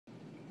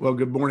Well,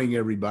 good morning,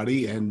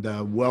 everybody, and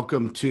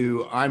welcome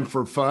to I'm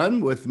for Fun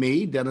with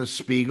me, Dennis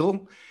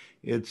Speigel.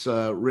 It's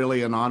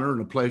really an honor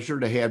and a pleasure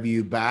to have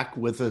you back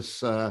with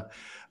us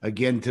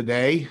again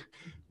today.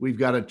 We've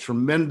got a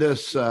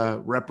tremendous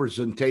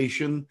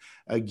representation.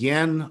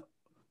 Again,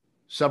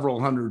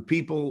 several hundred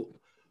people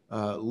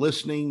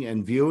listening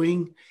and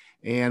viewing,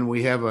 and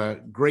we have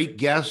a great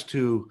guest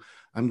who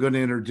I'm going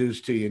to introduce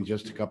to you in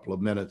just a couple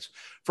of minutes.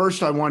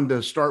 First, I wanted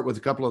to start with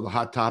a couple of the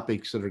hot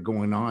topics that are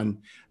going on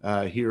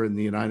here in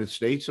the United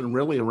States and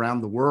really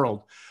around the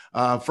world.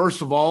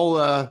 First of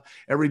all,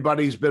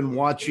 everybody's been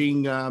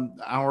watching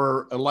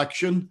our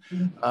election.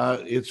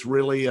 It's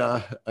really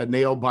a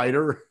nail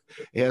biter,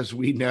 as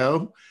we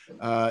know,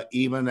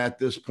 even at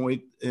this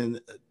point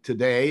in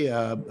today,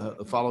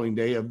 the following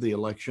day of the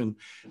election.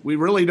 We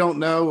really don't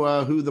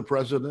know who the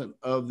president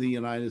of the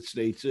United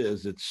States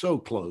is. It's so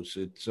close.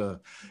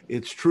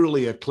 It's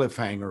truly a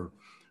cliffhanger.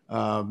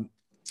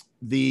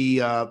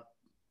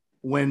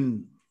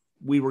 When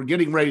we were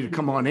getting ready to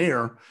come on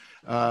air,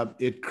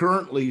 it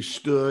currently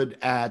stood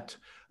at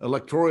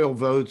electoral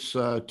votes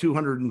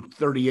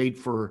 238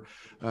 for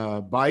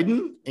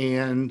Biden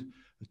and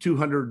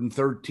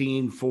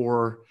 213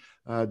 for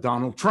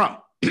Donald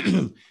Trump.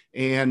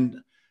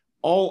 And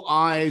all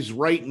eyes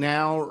right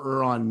now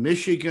are on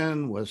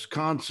Michigan,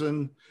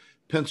 Wisconsin,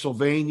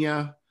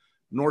 Pennsylvania,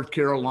 North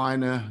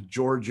Carolina,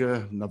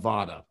 Georgia,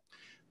 Nevada,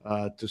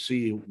 to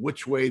see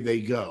which way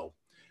they go.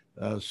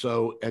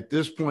 So at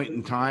this point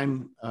in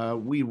time,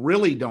 we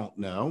really don't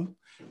know.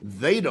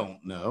 They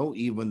don't know,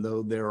 even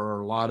though there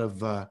are a lot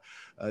of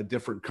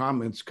different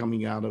comments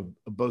coming out of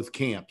both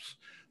camps.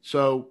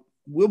 So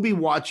we'll be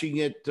watching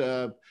it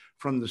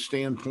from the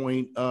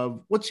standpoint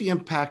of what's the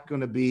impact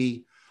going to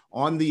be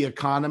on the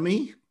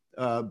economy,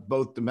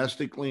 both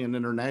domestically and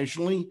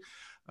internationally.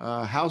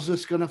 How's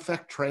this going to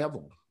affect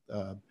travel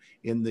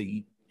in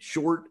the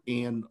short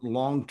and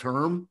long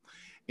term?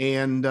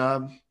 And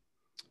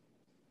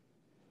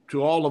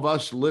to all of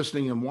us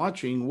listening and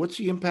watching, what's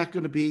the impact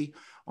going to be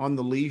on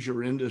the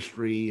leisure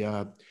industry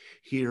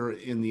here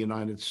in the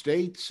United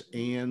States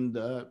and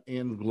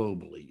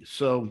globally?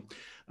 So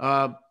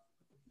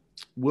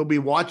we'll be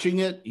watching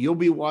it. You'll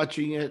be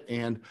watching it.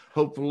 And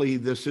hopefully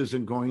this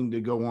isn't going to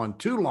go on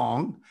too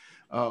long,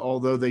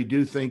 although they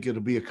do think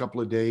it'll be a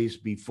couple of days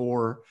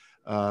before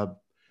the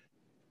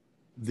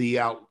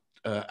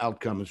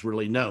outcome is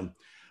really known.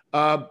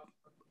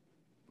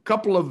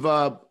 Couple of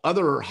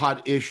other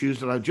hot issues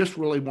that I just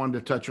really wanted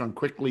to touch on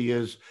quickly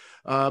is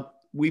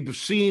we've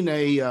seen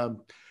a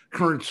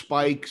current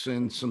spikes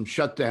and some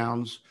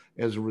shutdowns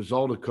as a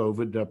result of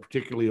COVID,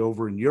 particularly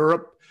over in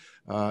Europe,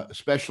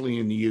 especially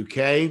in the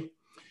UK,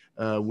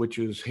 which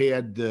has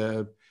had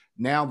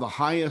now the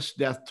highest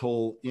death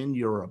toll in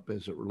Europe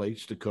as it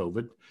relates to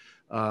COVID.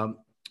 On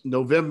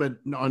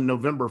November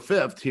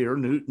 5th here,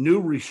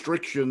 new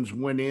restrictions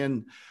went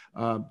in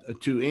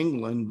to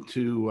England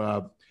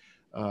to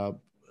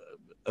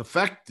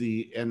affect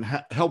and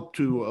help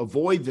to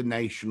avoid the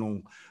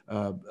national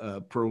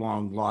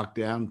prolonged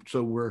lockdown.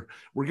 So we're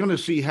going to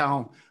see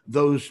how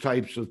those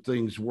types of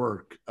things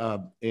work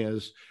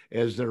as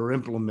they're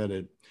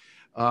implemented.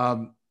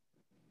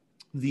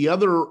 The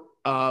other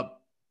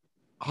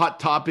hot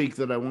topic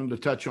that I wanted to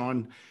touch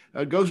on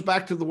goes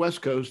back to the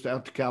West Coast,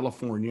 out to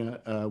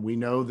California. We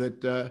know that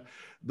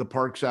the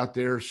parks out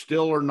there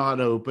still are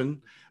not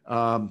open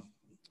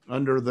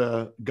under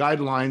the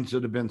guidelines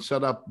that have been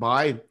set up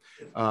by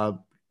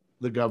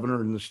the governor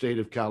in the state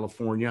of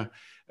California.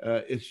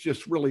 It's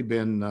just really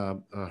been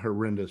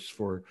horrendous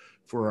for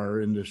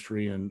our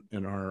industry and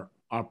our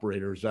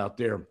operators out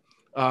there.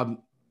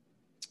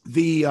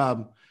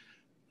 The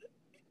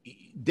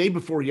day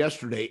before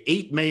yesterday,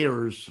 8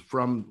 mayors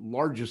from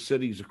largest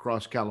cities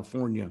across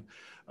California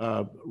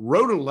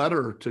wrote a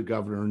letter to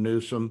Governor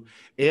Newsom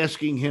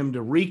asking him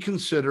to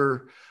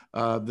reconsider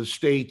the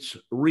state's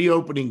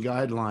reopening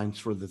guidelines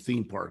for the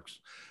theme parks,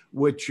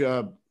 which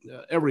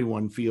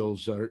everyone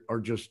feels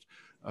are just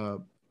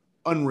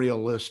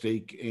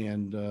unrealistic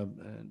and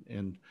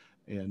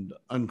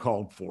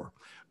uncalled for.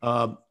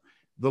 The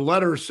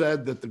letter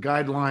said that the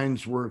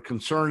guidelines were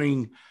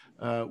concerning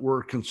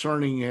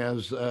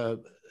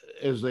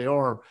as they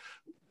are.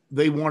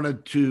 They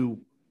wanted to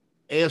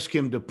ask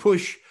him to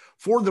push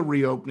for the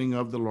reopening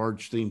of the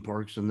large theme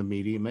parks and the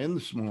medium and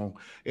the small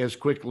as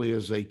quickly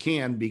as they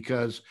can,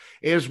 because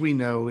as we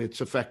know,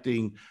 it's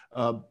affecting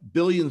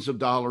billions of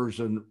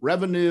dollars in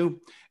revenue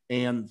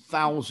and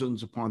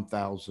thousands upon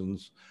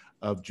thousands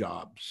of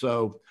jobs.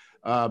 So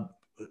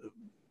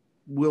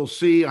we'll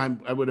see. I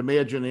would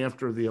imagine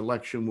after the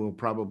election, we'll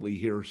probably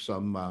hear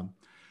some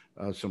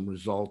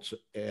results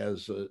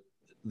as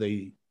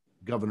the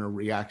governor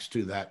reacts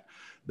to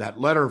that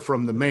letter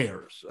from the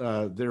mayors.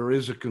 There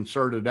is a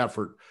concerted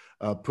effort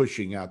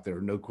pushing out there,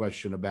 no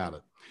question about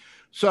it.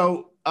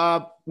 So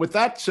with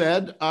that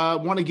said, I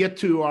want to get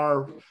to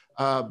our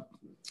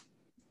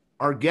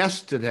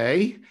guest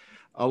today,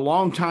 a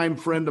longtime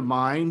friend of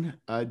mine,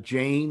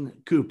 Jane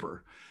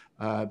Cooper.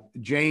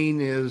 Jane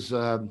is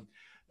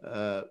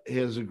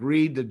has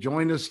agreed to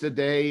join us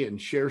today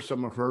and share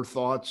some of her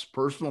thoughts,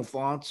 personal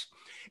thoughts,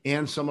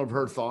 and some of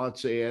her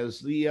thoughts as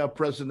the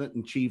president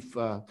and chief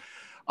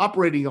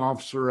operating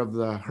officer of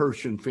the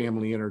Herschend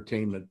Family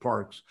Entertainment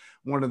Parks,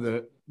 one of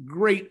the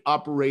great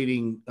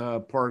operating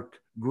park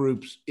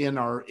groups in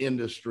our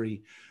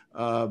industry.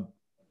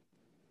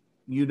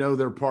 You know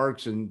their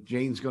parks, and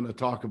Jane's going to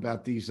talk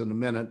about these in a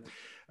minute.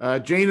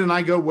 Jane and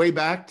I go way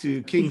back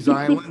to Kings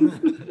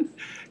Island.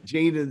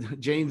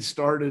 Jane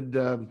started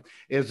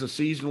as a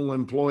seasonal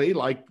employee,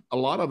 like a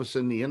lot of us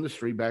in the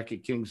industry, back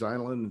at Kings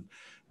Island.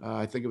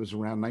 I think it was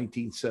around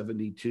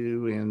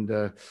 1972,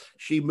 and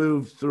she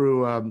moved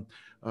through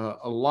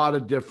a lot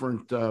of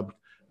different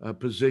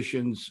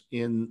positions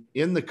in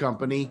the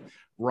company,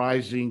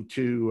 rising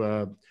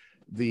to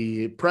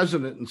the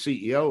president and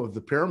CEO of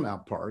the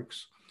Paramount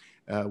Parks,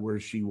 where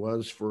she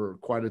was for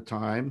quite a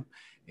time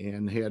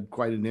and had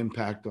quite an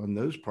impact on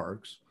those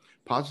parks,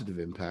 positive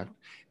impact,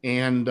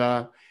 and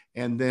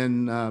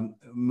then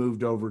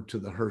moved over to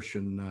the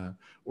Herschend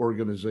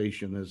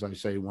organization, as I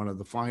say, one of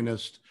the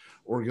finest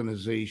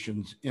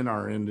organizations in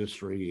our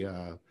industry,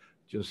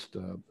 just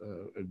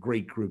a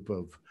great group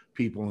of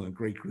people and a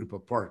great group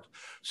of parks.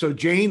 So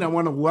Jane, I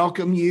want to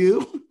welcome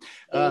you.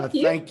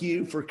 Thank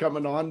you for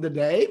coming on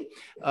today.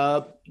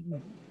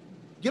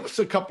 Give us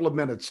a couple of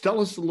minutes. Tell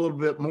us a little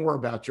bit more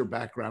about your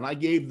background. I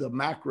gave the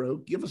macro.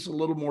 Give us a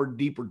little more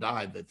deeper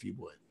dive, if you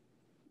would.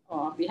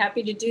 Oh, I'll be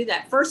happy to do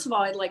that. First of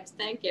all, I'd like to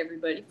thank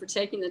everybody for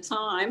taking the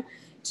time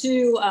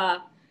to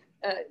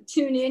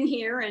tune in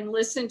here and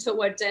listen to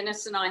what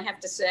Dennis and I have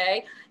to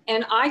say.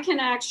 And I can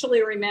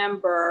actually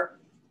remember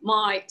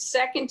my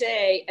second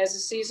day as a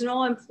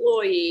seasonal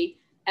employee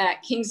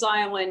at Kings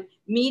Island,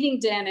 meeting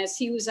Dennis.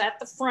 He was at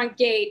the front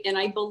gate, and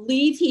I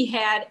believe he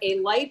had a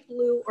light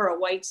blue or a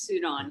white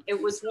suit on.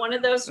 It was one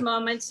of those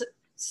moments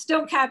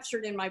still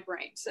captured in my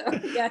brain. So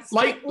yes,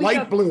 light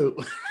blue.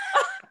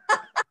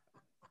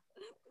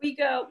 we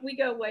go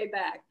way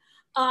back.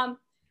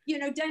 You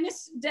know,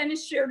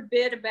 Dennis shared a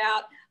bit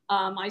about,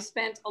 I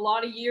spent a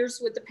lot of years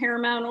with the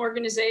Paramount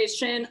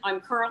organization. I'm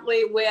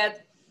currently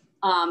with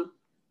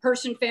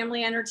Herschend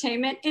Family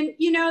Entertainment. And,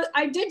 you know,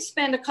 I did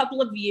spend a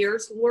couple of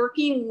years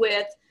working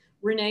with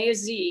Rene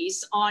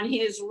Aziz on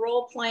his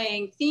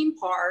role-playing theme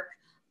park,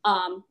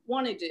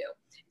 Wanna Do.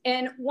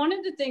 And one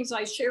of the things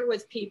I share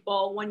with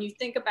people when you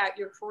think about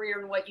your career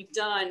and what you've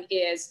done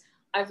is,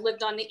 I've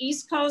lived on the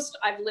East Coast,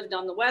 I've lived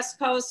on the West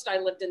Coast, I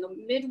lived in the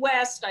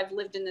Midwest, I've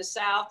lived in the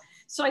South.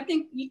 So I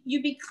think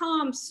you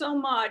become so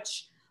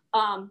much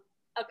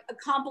a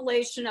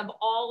compilation of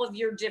all of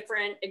your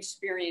different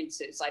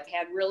experiences. I've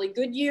had really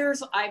good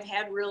years. I've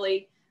had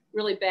really,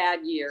 really bad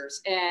years.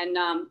 And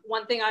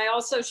one thing I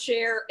also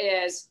share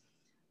is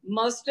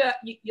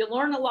you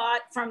learn a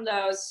lot from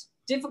those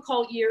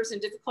difficult years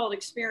and difficult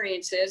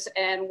experiences.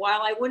 And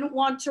while I wouldn't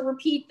want to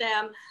repeat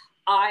them,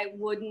 I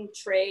wouldn't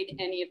trade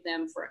any of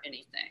them for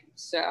anything.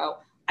 So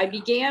I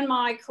began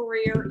my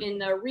career in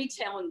the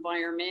retail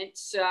environment.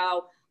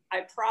 So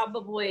I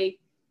probably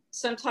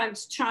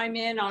sometimes chime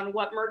in on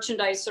what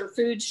merchandise or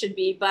food should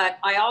be, but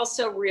I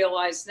also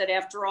realized that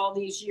after all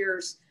these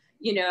years,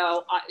 you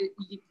know,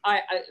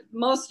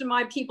 most of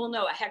my people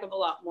know a heck of a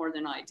lot more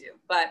than I do.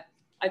 But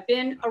I've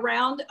been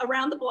around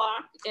the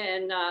block,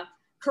 and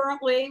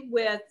currently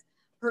with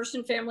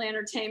Herschend Family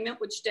Entertainment,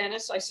 which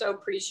Dennis, I so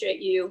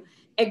appreciate you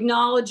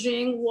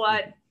acknowledging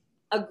what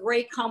a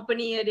great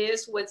company it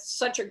is with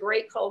such a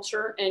great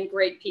culture and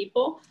great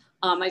people.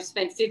 I've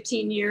spent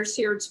 15 years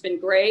here. It's been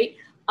great.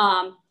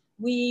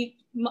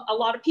 A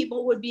lot of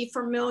people would be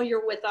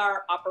familiar with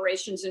our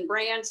operations in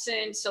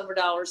Branson, Silver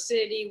Dollar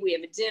City. We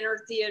have a dinner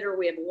theater.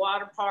 We have a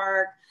water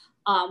park.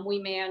 We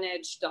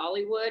manage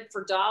Dollywood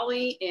for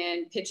Dolly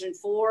and Pigeon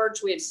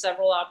Forge. We had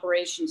several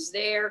operations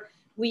there.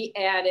 We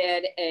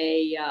added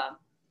a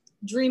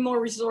Dreammore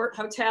Resort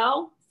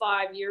Hotel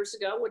 5 years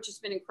ago, which has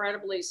been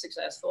incredibly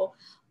successful.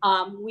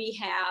 We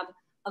have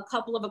a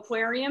couple of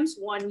aquariums,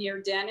 one near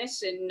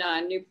Dennis in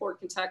Newport,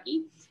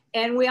 Kentucky.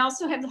 And we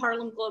also have the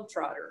Harlem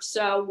Globetrotters.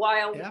 So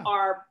while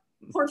our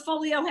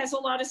portfolio has a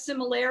lot of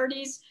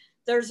similarities,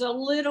 there's a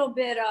little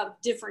bit of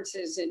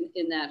differences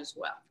in that as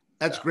well.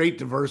 That's great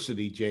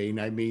diversity, Jane.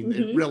 I mean,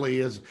 it really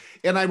is.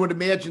 And I would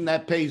imagine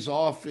that pays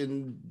off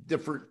in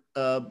different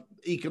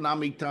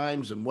economic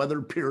times and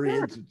weather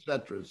periods, et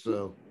cetera.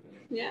 So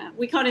yeah,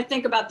 we kind of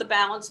think about the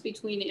balance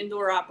between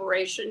indoor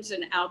operations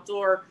and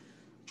outdoor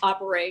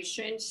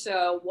operations.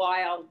 So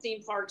while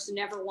theme parks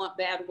never want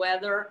bad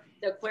weather,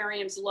 the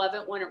aquariums love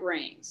it when it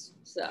rains.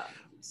 So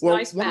it's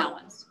nice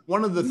balance.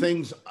 One of the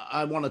things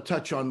I want to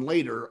touch on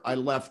later, I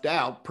left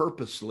out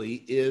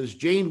purposely, is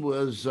Jane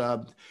was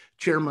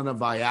chairman of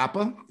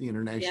IAPA, the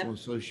International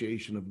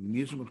Association of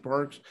Amusement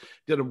Parks,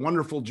 did a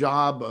wonderful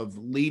job of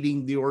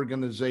leading the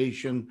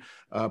organization,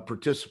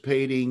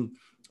 participating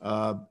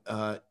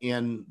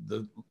in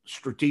the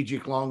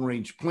strategic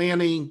long-range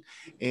planning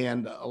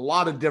and a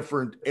lot of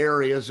different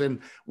areas. And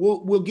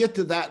we'll get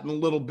to that in a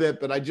little bit,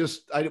 but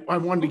I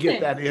wanted to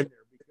get that in there.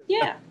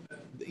 Yeah.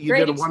 you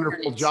did a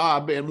wonderful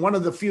job, and one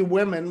of the few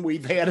women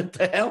we've had at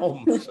the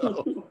helm.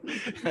 So,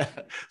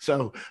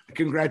 so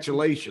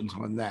congratulations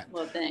on that.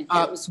 Well, thank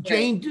you.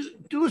 Jane,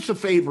 do us a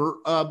favor.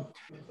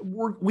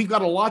 We've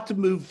got a lot to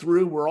move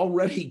through. We're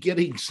already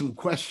getting some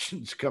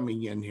questions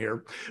coming in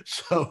here,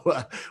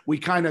 so we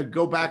kind of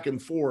go back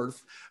and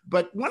forth.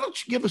 But why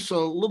don't you give us a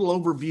little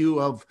overview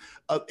of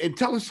and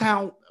tell us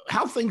how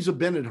things have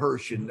been at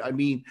Herschend. I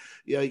mean,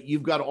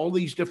 you've got all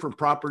these different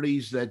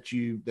properties that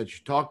you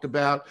talked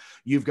about.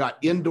 You've got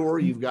indoor,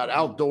 you've got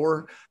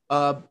outdoor.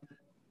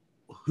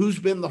 Who's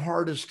been the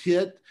hardest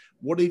hit?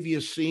 What have you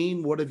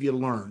seen? What have you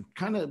learned?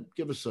 Kind of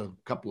give us a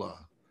couple of.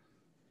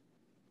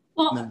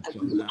 Well,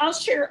 I'll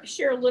share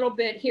a little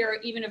bit here,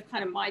 even of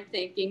kind of my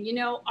thinking. You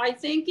know, I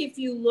think if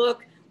you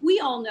look, we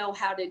all know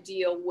how to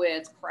deal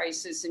with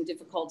crisis and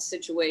difficult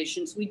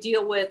situations. We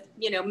deal with,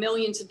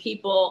 millions of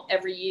people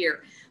every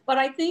year. But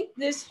I think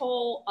this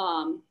whole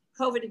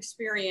COVID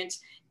experience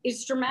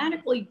is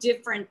dramatically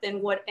different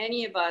than what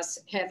any of us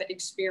have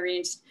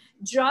experienced,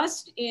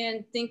 just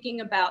in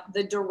thinking about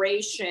the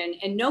duration.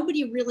 And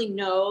nobody really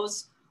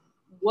knows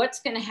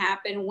what's going to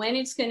happen, when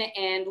it's going to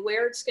end,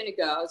 where it's going to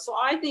go. So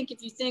I think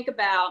if you think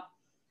about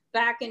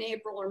back in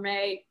April or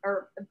May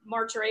or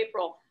March or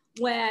April,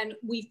 when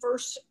we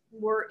first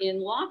were in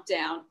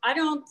lockdown, I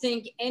don't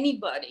think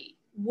anybody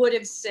would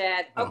have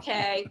said,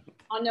 okay,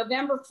 on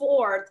November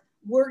 4th,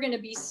 we're going to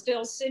be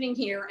still sitting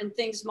here and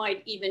things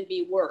might even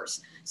be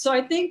worse. So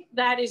I think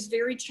that is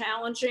very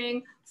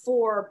challenging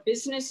for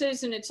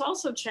businesses. And it's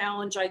also a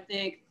challenge, I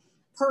think,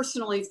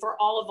 personally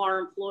for all of our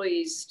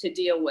employees to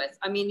deal with.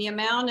 I mean, the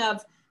amount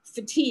of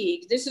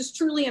fatigue, this is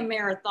truly a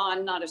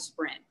marathon, not a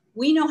sprint.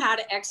 We know how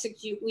to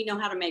execute, we know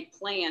how to make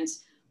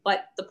plans,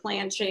 but the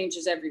plan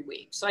changes every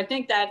week. So I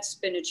think that's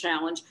been a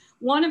challenge.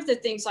 One of the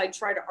things I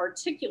try to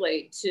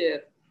articulate to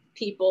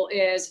people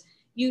is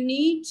you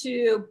need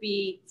to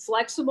be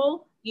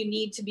flexible, you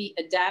need to be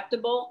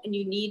adaptable, and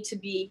you need to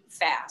be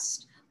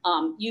fast.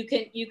 You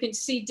can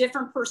see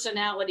different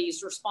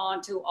personalities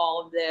respond to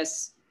all of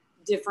this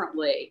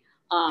differently.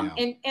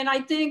 And I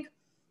think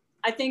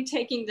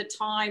taking the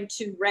time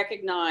to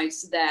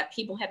recognize that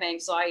people have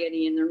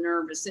anxiety and they're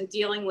nervous and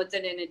dealing with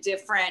it in a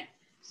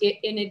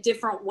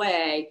different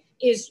way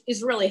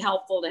is really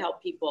helpful to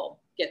help people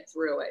get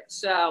through it.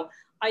 So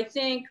I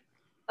think,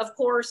 of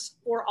course,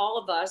 for all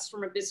of us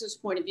from a business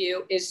point of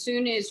view, as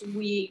soon as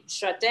we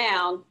shut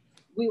down,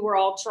 we were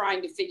all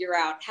trying to figure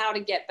out how to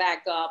get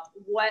back up.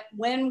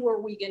 When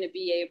were we going to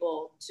be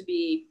able to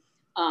be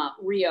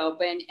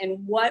reopened,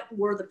 and what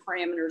were the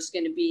parameters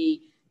going to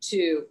be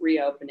to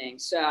reopening?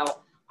 So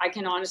I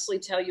can honestly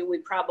tell you, we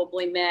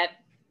probably met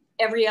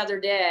every other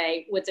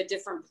day with a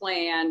different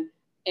plan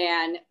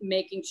and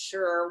making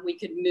sure we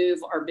could move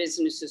our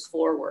businesses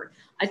forward.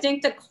 I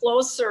think the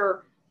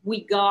closer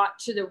we got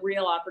to the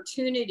real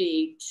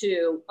opportunity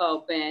to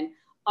open,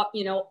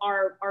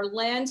 our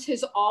lens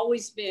has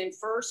always been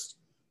first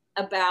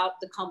about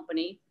the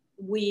company.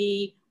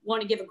 We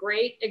want to give a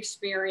great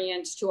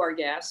experience to our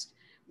guests.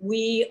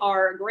 We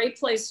are a great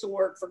place to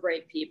work for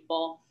great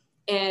people.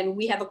 And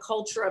we have a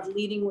culture of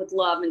leading with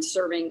love and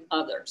serving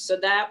others. So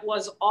that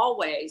was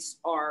always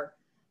our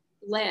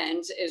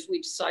lens as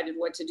we decided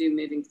what to do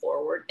moving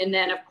forward. And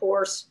then, of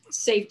course,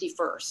 safety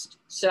first.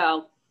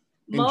 So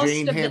and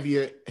Jane,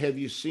 have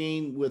you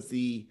seen with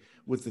the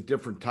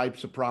different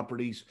types of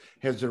properties,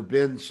 has there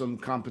been some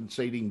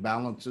compensating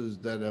balances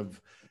that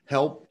have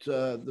helped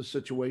the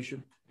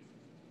situation?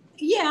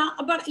 Yeah,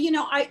 but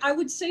I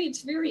would say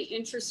it's very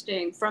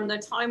interesting. From the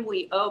time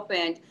we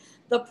opened,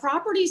 the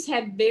properties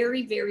had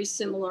very, very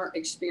similar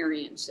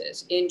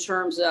experiences in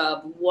terms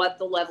of what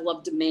the level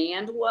of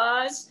demand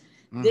was,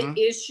 the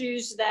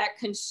issues that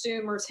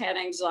consumers had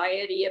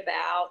anxiety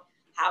about,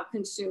 how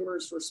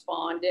consumers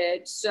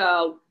responded.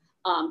 So,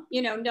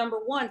 number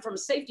one, from a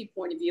safety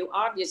point of view,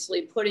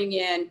 obviously putting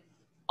in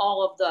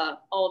all of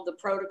the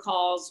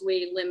protocols.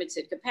 We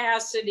limited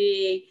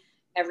capacity.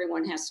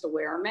 Everyone has to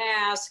wear a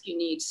mask. You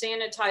need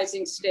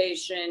sanitizing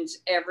stations.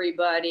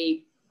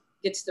 Everybody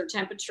gets their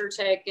temperature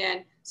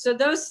taken. So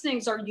those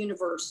things are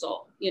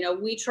universal.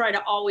 We try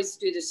to always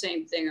do the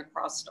same thing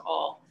across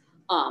all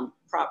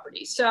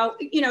properties. So,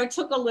 it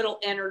took a little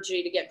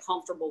energy to get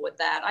comfortable with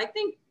that. I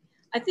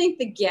think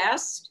the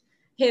guests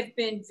have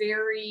been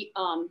very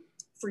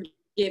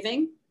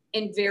forgiving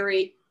and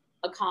very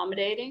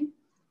accommodating.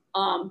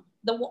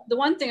 The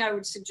one thing I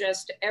would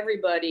suggest to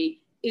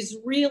everybody is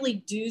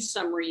really do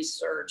some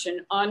research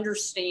and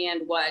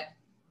understand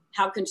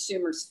how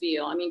consumers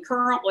feel. I mean,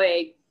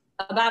 currently,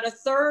 about a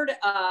third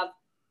of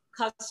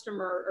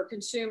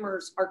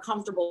consumers are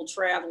comfortable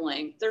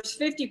traveling. There's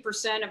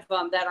 50% of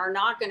them that are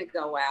not going to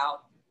go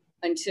out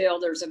until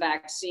there's a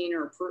vaccine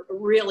or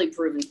really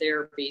proven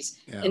therapies.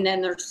 Yeah. And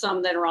then there's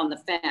some that are on the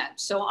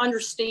fence. So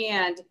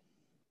understand,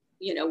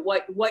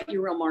 what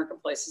your real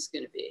marketplace is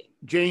going to be.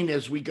 Jane,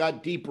 as we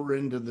got deeper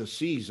into the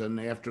season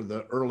after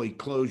the early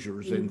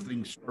closures and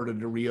things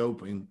started to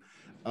reopen,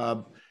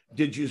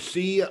 did you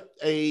see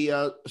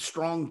a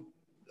strong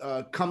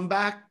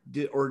comeback,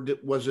 or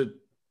was it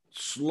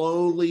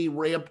slowly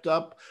ramped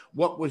up?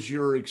 What was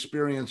your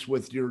experience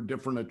with your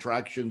different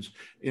attractions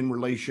in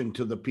relation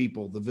to the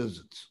people, the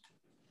visits?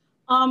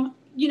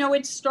 You know,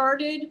 it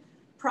started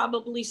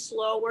probably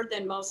slower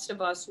than most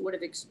of us would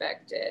have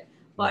expected.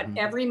 But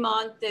every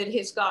month it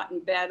has gotten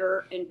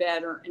better and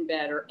better and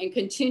better and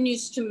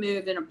continues to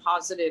move in a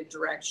positive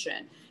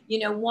direction. You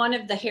know, one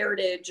of the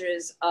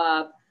heritages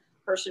of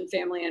Herschend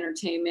Family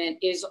Entertainment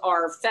is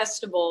our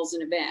festivals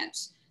and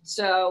events.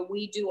 So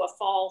we do a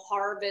fall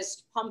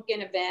harvest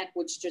pumpkin event,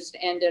 which just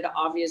ended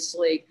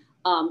obviously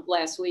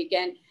last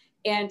weekend.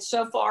 And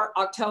so far,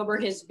 October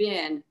has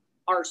been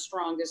our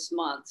strongest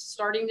month.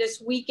 Starting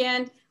this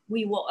weekend,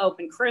 we will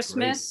open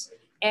Christmas.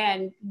 Great.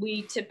 And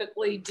we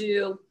typically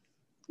do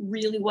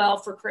really well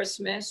for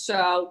Christmas.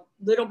 So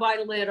little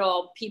by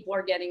little, people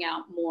are getting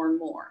out more and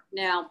more.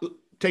 Now,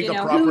 take a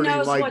property, who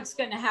knows what's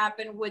going to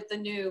happen with the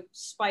new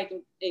spike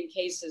in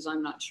cases?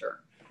 I'm not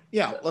sure.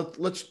 Yeah,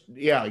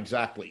 yeah,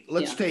 exactly.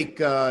 Let's take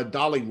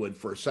Dollywood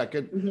for a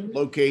second,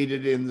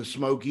 located in the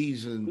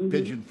Smokies and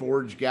Pigeon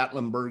Forge,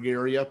 Gatlinburg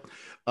area.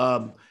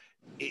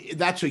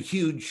 That's a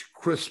huge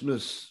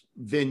Christmas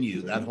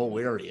venue, that whole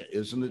area,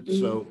 isn't it?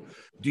 So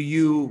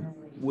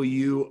will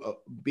you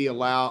be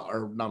allowed,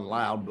 or not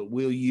allowed, but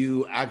will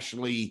you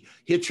actually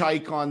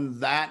hitchhike on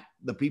that,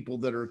 the people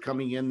that are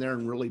coming in there,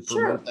 and really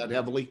promote that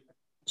heavily?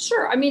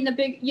 Sure. I mean,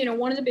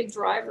 one of the big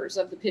drivers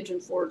of the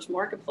Pigeon Forge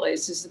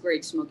marketplace is the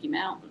Great Smoky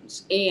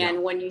Mountains.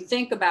 And when you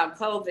think about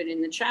COVID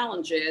and the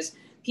challenges,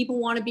 people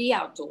want to be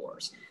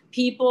outdoors.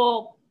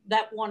 People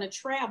that want to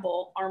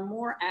travel are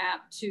more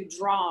apt to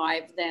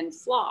drive than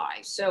fly.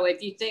 So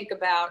if you think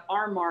about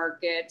our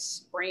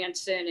markets,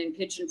 Branson and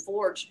Pigeon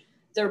Forge,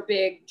 they're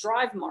big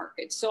drive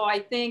markets. So I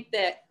think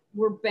that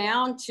we're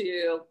bound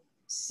to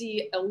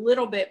see a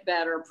little bit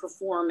better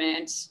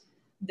performance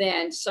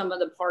than some of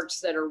the parks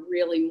that are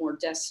really more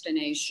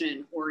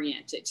destination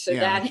oriented. So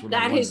that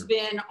has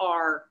been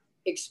our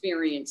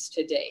experience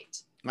to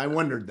date. I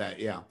wondered that.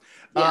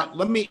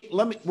 Let me,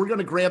 we're going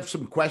to grab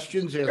some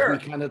questions as we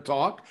kind of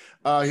talk.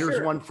 Here's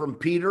one from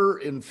Peter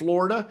in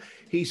Florida.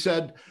 He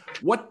said,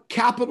 what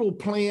capital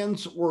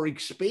plans or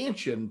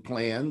expansion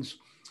plans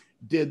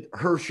did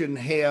Herschend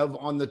have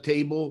on the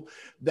table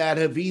that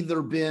have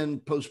either been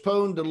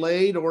postponed,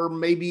 delayed, or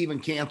maybe even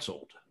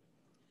canceled?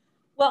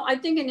 Well, I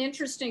think an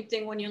interesting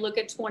thing when you look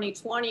at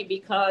 2020,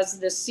 because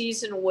the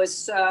season was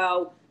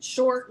so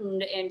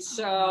shortened and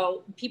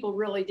so people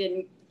really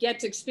didn't get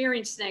to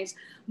experience things,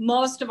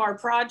 most of our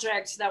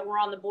projects that were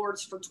on the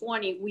boards for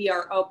 20, we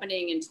are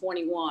opening in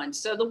 21.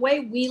 So the way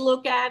we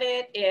look at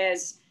it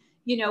is,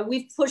 you know,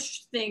 we've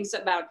pushed things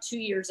about 2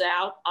 years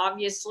out.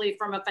 Obviously,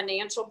 from a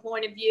financial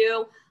point of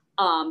view,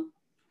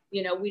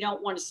 you know, we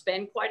don't want to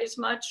spend quite as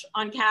much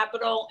on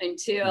capital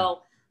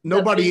until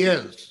nobody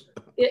is.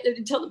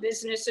 Until the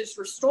business is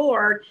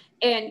restored.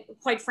 And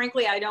quite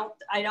frankly, I don't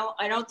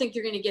think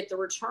you're going to get the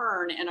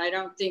return, and I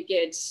don't think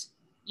it's,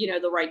 you know,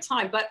 the right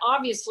time. But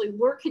obviously,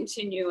 we're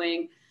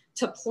continuing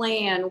to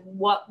plan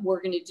what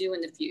we're going to do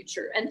in the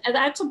future, and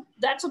that's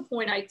a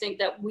point I think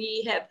that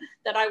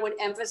that I would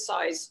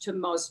emphasize to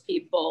most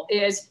people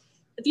is,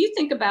 if you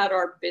think about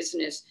our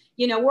business,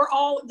 you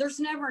know, there's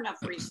never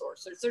enough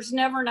resources, there's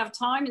never enough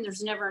time, and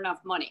there's never enough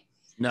money.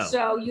 No.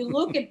 So you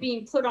look at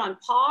being put on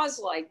pause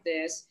like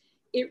this,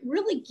 it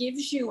really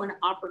gives you an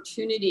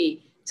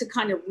opportunity to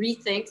kind of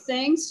rethink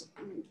things.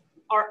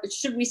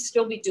 Should we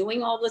still be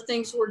doing all the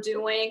things we're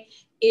doing?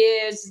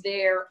 Is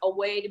there a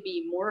way to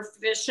be more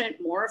efficient,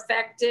 more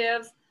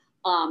effective?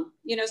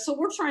 You know, so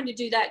we're trying to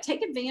do that.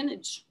 Take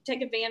advantage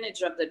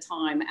of the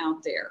time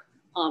out there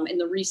in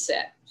the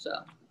reset. So,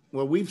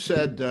 well, we've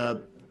said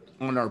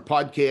on our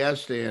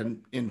podcast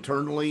and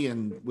internally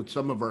and with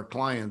some of our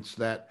clients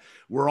that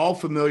we're all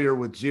familiar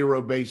with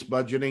zero-based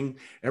budgeting.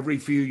 Every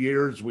few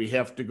years, we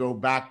have to go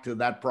back to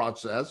that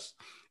process,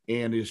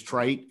 and as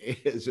trite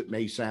as it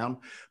may sound,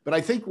 but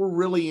I think we're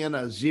really in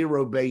a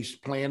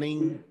zero-based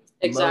planning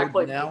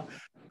mode now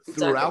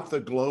throughout the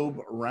globe,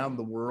 around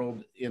the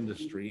world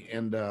industry.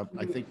 And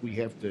I think we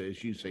have to,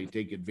 as you say,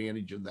 take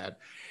advantage of that.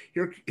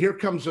 Here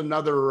comes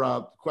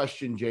another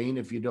question, Jane,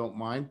 if you don't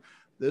mind.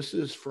 This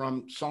is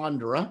from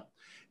Sandra.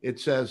 It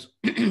says,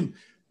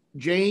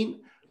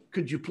 Jane,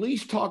 could you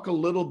please talk a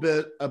little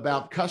bit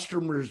about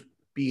customers'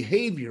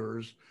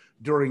 behaviors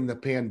during the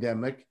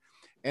pandemic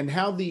and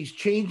how these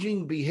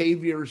changing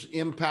behaviors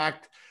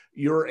impact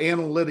your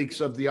analytics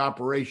of the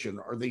operation?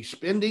 Are they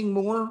spending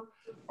more?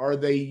 Are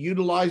they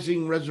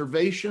utilizing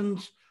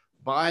reservations,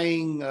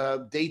 buying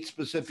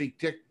date-specific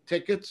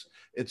tickets,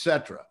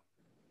 etc.?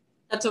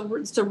 It's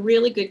a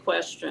really good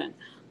question.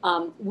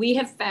 We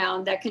have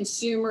found that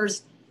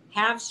consumers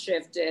have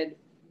shifted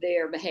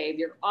their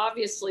behavior.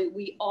 Obviously,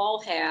 we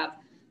all have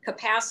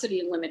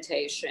capacity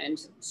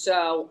limitations.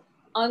 So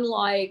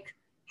unlike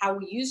how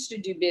we used to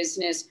do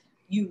business,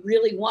 you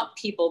really want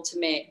people to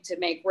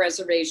make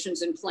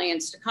reservations and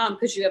plans to come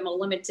because you have a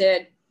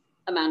limited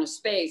amount of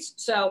space.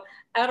 So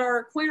at our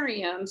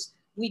aquariums,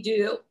 we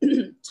do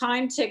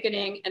time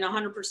ticketing and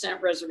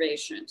 100%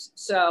 reservations.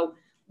 So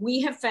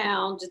we have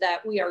found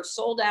that we are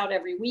sold out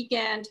every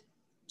weekend.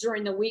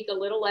 during the week, a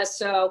little less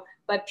so,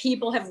 but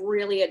people have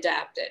really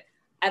adapted.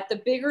 At the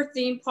bigger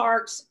theme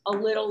parks, a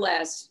little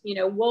less. You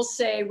know, we'll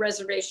say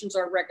reservations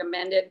are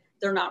recommended,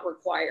 they're not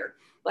required.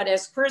 But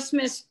as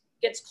Christmas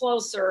gets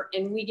closer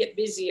and we get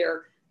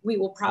busier, we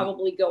will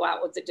probably go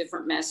out with a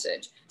different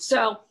message.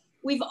 So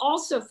we've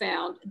also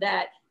found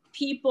that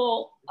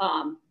people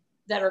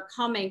that are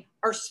coming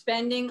are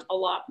spending a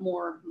lot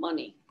more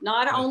money.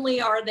 Not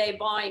only are they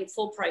buying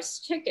full price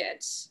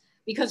tickets,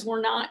 because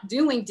we're not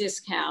doing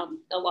discount,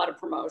 a lot of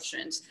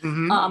promotions,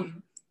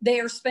 they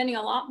are spending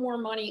a lot more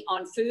money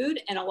on food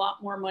and a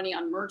lot more money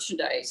on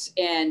merchandise.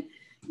 And,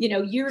 you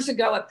know, years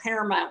ago at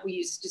Paramount, we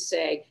used to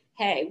say,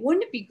 hey,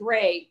 wouldn't it be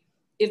great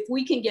if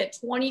we can get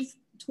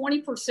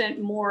 20%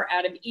 more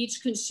out of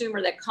each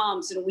consumer that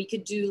comes and we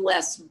could do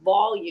less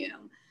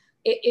volume?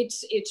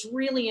 It's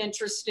really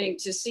interesting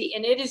to see.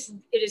 And it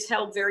is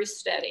held very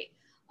steady.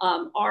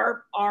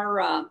 Our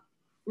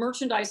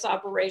merchandise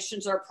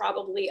operations are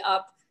probably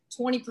up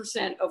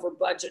 20% over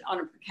budget on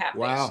a per cap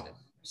basis.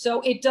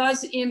 So it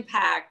does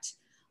impact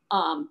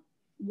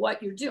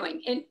what you're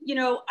doing. And, you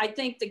know, I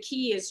think the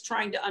key is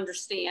trying to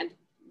understand,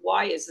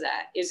 why is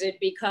that? Is it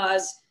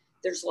because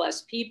there's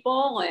less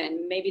people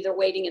and maybe they're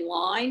waiting in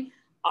line?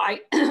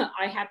 I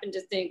happen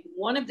to think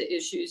one of the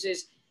issues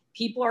is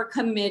people are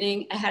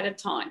committing ahead of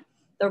time.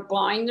 They're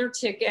buying their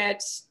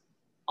tickets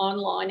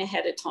online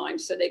ahead of time.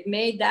 So they've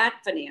made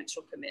that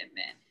financial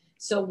commitment.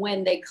 So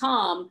when they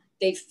come,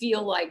 they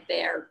feel like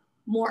they're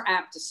more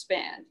apt to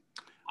spend.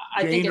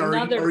 I Jane, think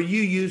are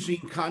you using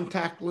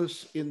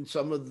contactless in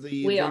some of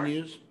the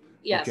venues?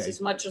 Yes, okay.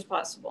 As much as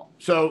possible.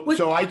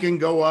 So I can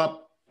go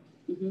up,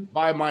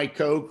 buy my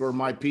Coke or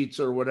my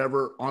pizza or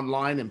whatever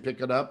online and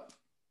pick it up?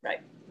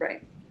 Right.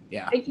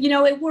 Yeah. You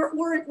know,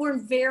 we're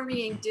in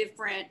varying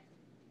different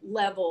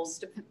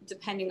levels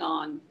depending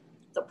on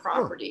the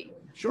property.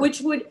 Sure.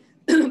 Which would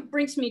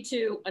brings me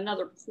to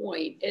another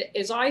point.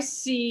 As I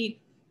see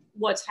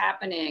what's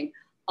happening,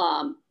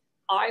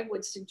 I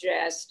would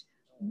suggest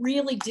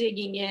really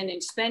digging in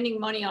and spending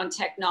money on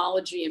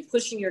technology and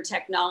pushing your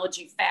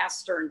technology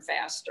faster and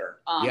faster.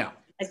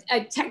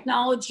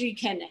 Technology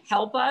can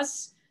help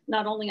us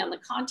not only on the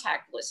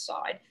contactless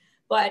side,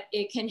 but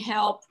it can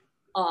help,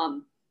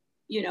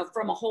 you know,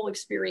 from a whole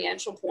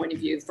experiential point of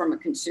view, from a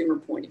consumer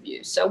point of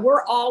view. So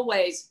we're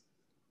always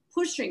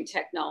pushing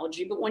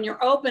technology, but when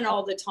you're open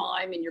all the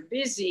time and you're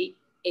busy,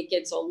 it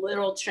gets a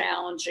little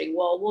challenging.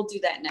 Well, we'll do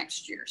that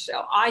next year.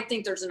 So I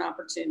think there's an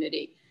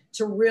opportunity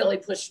to really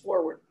push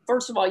forward.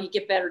 First of all, you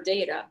get better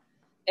data.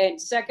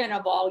 And second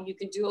of all, you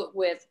can do it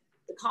with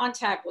the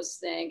contactless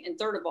thing. And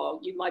third of all,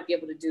 you might be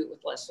able to do it with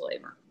less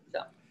labor.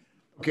 So.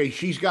 Okay,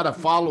 she's got a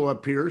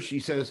follow-up here. She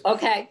says,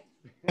 okay.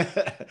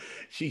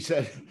 She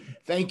said,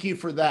 thank you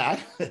for that.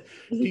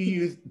 Do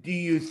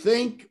you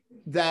think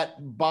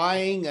that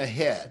buying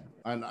ahead,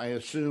 and I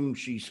assume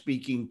she's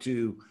speaking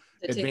to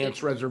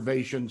advanced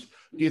reservations,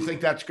 do you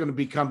think that's going to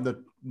become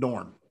the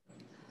norm?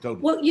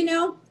 Totally. Well, you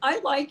know, I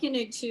liken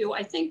it to,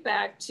 I think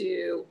back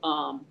to,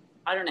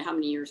 I don't know how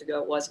many years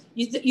ago it was.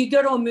 You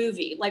go to a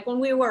movie, like when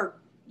we were,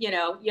 you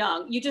know,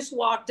 young, you just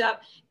walked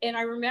up. And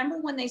I remember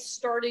when they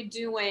started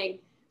doing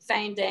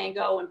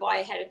Fandango and buy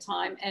ahead of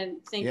time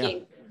and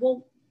thinking,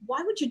 well,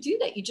 why would you do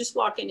that? You just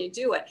walk in and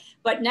do it.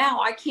 But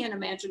now I can't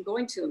imagine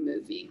going to a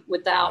movie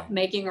without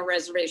making a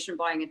reservation,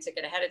 buying a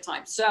ticket ahead of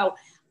time. So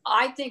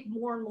I think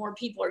more and more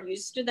people are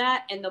used to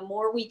that. And the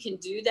more we can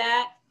do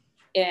that,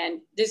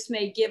 and this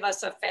may give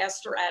us a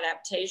faster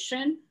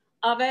adaptation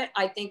of it,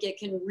 I think it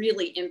can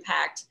really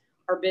impact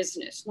our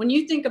business. When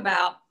you think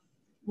about,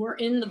 we're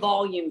in the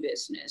volume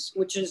business,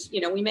 which is,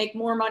 you know, we make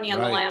more money on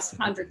the last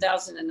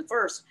 100,000 than the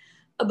first,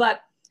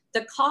 but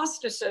the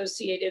cost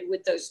associated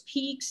with those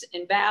peaks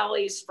and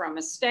valleys from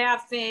a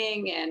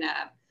staffing and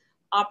a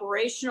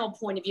operational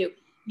point of view,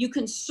 you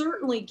can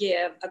certainly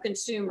give a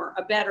consumer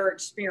a better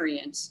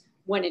experience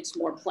when it's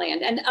more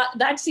planned. And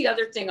that's the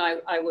other thing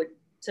I would,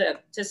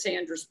 to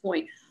Sandra's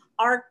point,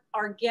 our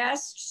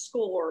guest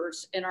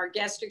scores and our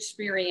guest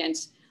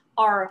experience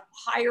are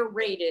higher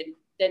rated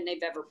than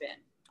they've ever been.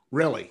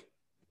 Really?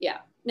 Yeah.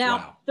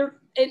 Now,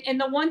 and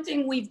the one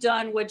thing we've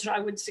done, which I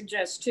would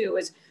suggest too,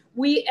 is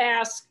we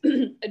ask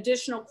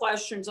additional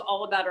questions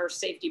all about our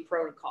safety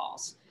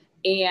protocols.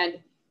 And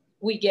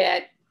we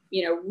get,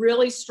 you know,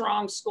 really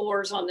strong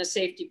scores on the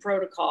safety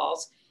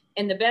protocols.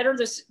 And the better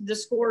the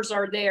scores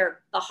are there,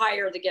 the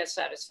higher the guest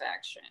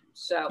satisfaction.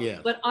 So,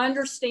 but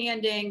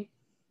understanding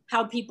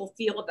how people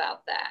feel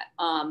about that,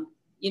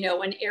 you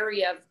know, an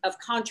area of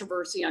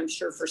controversy, I'm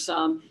sure for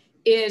some,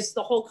 is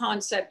the whole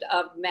concept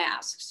of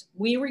masks.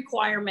 We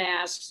require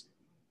masks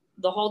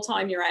the whole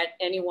time you're at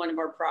any one of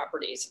our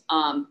properties.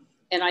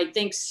 And I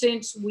think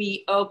since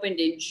we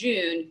opened in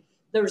June,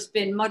 there's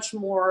been much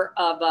more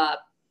of a,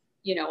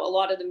 you know, a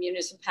lot of the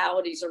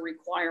municipalities are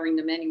requiring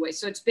them anyway.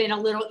 So it's been a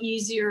little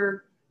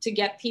easier to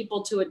get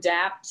people to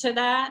adapt to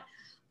that.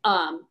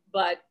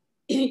 But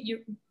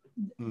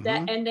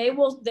and they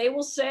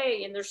will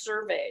say in their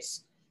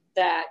surveys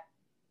that,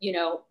 you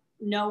know,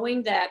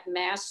 knowing that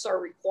masks are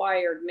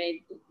required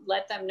may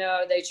let them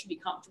know they should be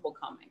comfortable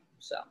coming.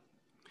 So.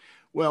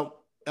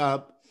 Well,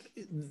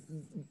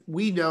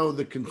 we know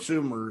the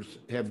consumers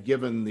have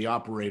given the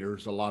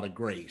operators a lot of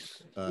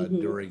grace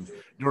during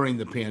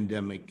the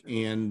pandemic,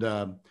 and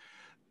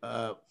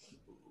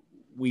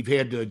we've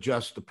had to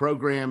adjust the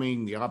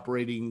programming, the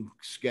operating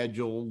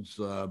schedules,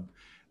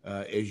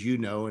 as you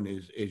know, and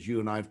as you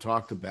and I've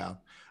talked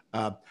about.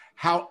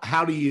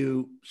 How do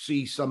you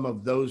see some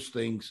of those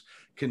things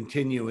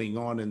continuing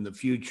on in the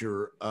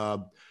future,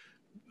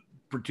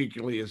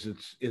 particularly as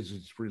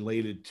it's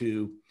related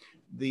to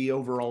the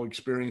overall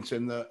experience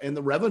and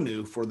the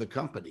revenue for the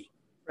company?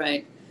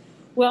 Right.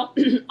 Well,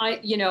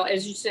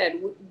 as you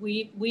said,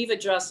 we've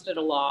adjusted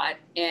a lot,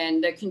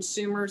 and the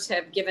consumers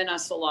have given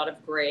us a lot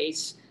of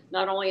grace,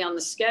 not only on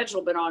the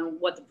schedule, but on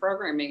what the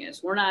programming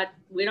is.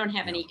 We don't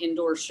have any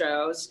indoor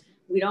shows.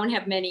 We don't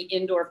have many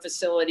indoor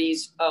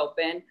facilities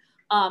open.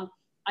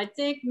 I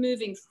think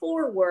moving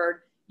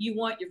forward, you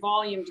want your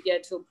volume to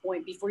get to a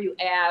point before you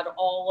add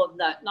all of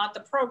the, not the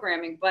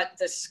programming, but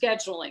the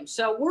scheduling.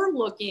 So we're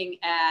looking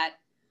at,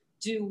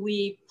 do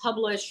we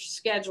publish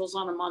schedules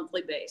on a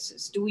monthly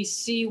basis? Do we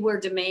see where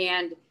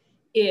demand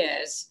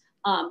is?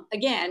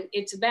 Again,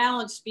 it's a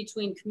balance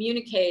between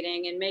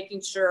communicating and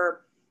making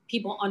sure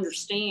people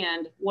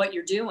understand what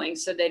you're doing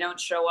so they don't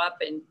show up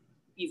and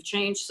you've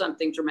changed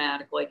something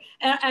dramatically.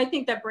 And I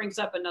think that brings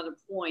up another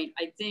point.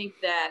 I think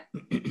that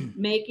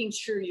making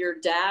sure your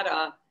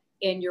data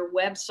and your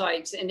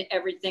websites and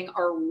everything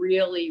are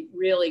really,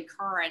 really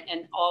current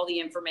and all the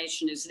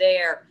information is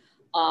there.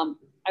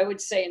 I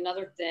would say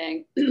another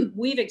thing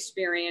we've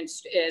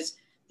experienced is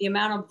the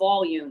amount of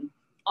volume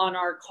on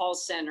our call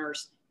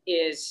centers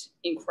is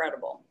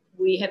incredible.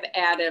 We have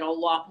added a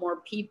lot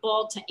more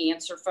people to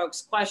answer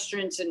folks'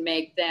 questions and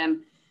make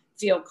them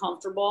feel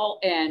comfortable.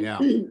 And,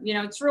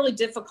 it's really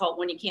difficult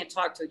when you can't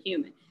talk to a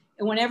human.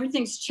 And when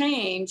everything's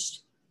changed,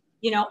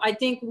 I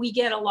think we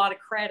get a lot of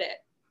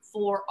credit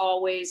for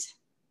always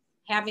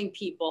having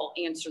people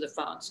answer the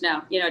phones.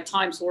 Now, at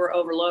times we're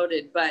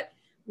overloaded, but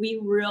we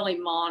really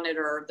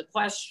monitor the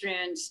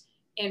questions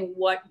and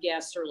what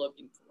guests are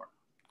looking for.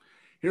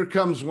 Here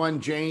comes one,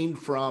 Jane,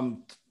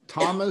 from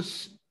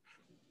Thomas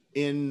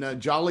in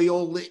jolly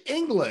old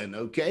England.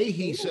 Okay.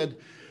 He said,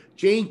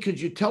 Jane, could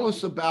you tell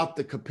us about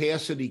the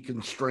capacity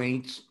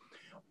constraints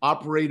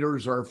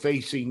operators are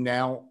facing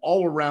now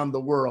all around the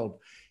world?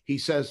 He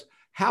says,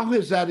 how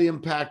has that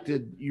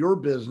impacted your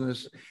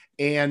business,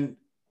 and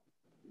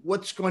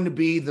what's going to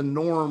be the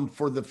norm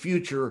for the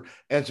future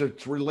as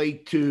it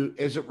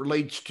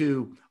relates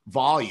to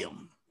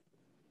volume?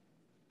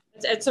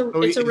 It's a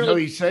really, so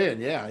he's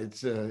saying,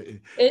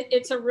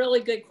 it's a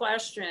really good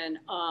question.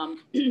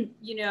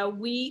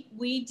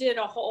 We did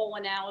a whole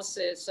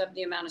analysis of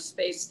the amount of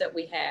space that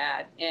we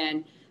had,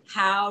 and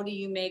how do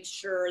you make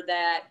sure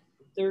that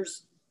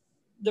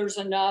there's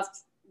enough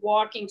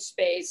walking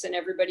space and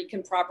everybody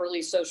can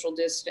properly social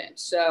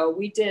distance. So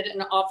we did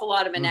an awful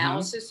lot of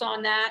analysis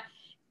on that,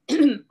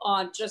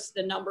 on just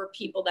the number of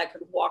people that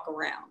could walk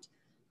around.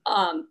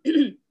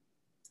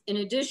 In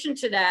addition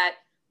to that,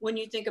 when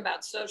you think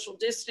about social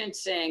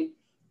distancing,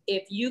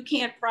 if you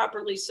can't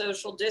properly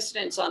social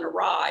distance on a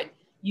ride,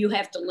 you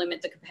have to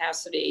limit the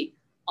capacity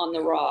on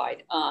the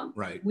ride.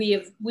 Right.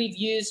 We've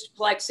used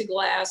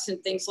plexiglass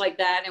and things like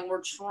that, and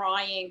we're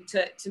trying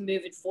to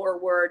move it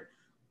forward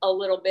a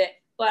little bit.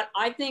 But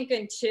I think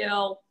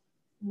until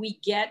we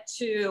get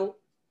to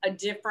a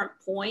different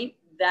point,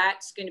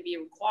 that's going to be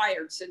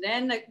required. So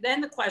then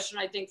the question,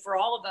 I think, for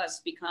all of us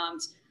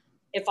becomes,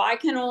 if I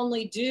can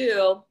only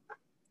do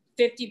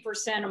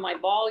 50% of my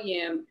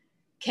volume,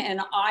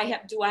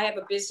 do I have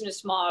a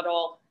business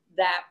model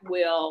that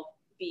will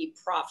be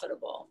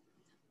profitable?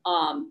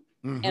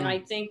 And I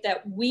think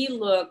that we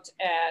looked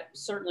at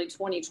certainly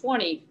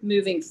 2020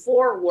 moving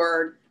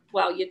forward.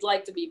 While you'd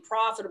like to be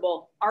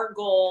profitable, our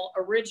goal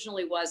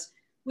originally was,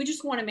 we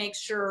just want to make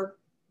sure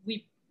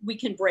we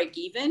can break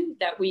even,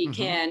 that we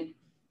can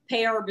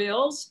pay our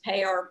bills,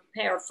 pay our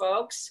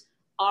folks,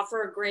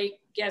 offer a great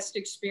guest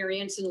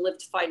experience, and live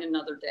to fight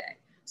another day.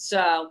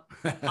 So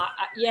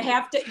you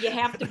have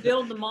to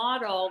build the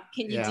model.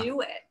 Can you do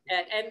it?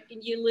 And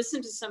you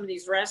listen to some of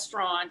these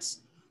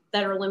restaurants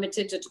that are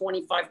limited to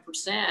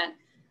 25%.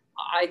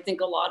 I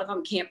think a lot of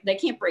them can't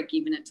break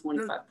even at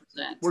 25%.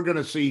 We're going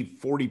to see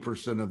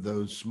 40% of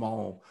those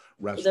small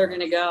restaurants. They're going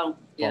to go.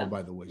 Fall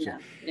by the wayside.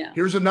 Yeah.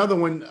 Here's another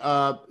one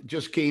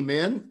just came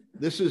in.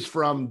 This is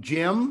from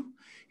Jim.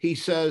 He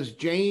says,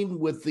 Jane,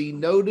 with the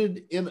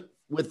noted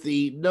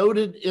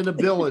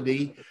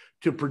inability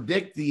to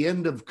predict the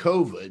end of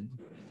COVID,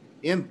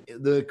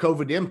 the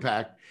COVID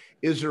impact,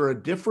 is there a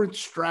different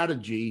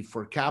strategy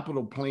for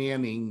capital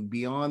planning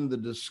beyond the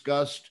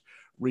discussed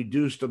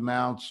reduced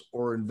amounts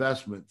or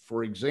investment?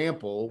 For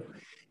example,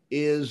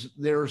 is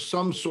there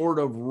some sort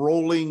of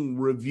rolling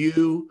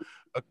review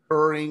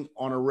occurring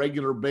on a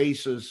regular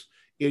basis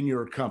in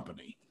your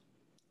company?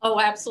 Oh,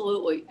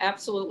 absolutely.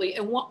 Absolutely.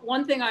 And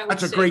one thing I would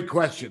say— That's a great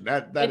question.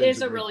 That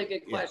is a really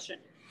good question.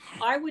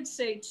 Yeah. I would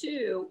say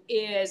too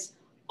is,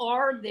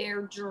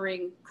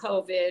 during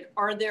COVID,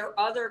 are there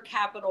other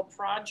capital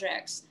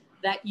projects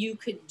that you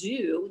could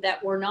do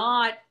that were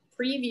not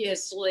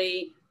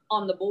previously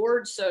on the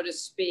board, so to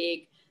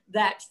speak,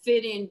 that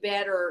fit in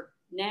better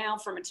now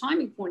from a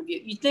timing point of view.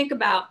 You think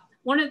about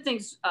one of the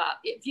things,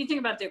 if you think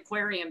about the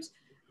aquariums,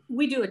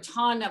 we do a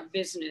ton of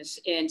business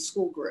in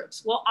school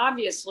groups. Well,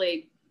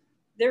 obviously,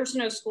 there's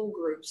no school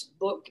groups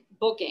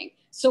booking.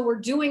 So we're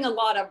doing a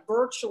lot of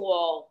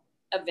virtual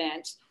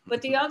events.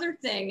 But the other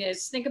thing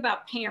is, think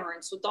about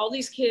parents with all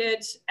these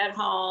kids at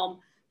home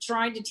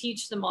trying to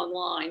teach them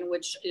online,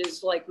 which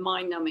is like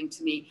mind-numbing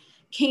to me.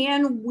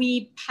 Can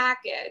we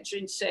package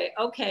and say,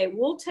 okay,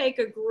 we'll take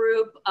a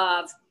group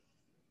of,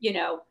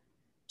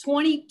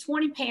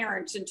 20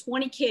 parents and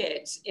 20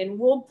 kids, and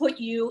we'll put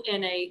you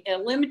in a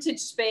limited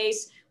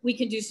space. We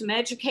can do some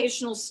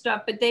educational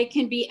stuff, but they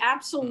can be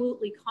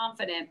absolutely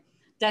confident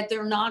that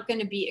they're not going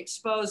to be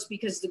exposed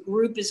because the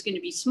group is going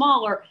to be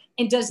smaller.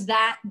 And does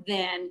that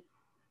then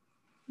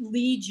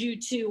lead you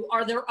to,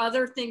 are there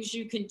other things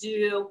you can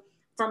do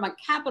from a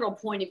capital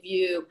point of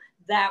view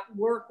that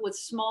work with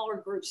smaller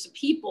groups of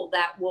people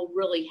that will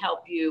really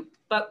help you?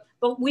 But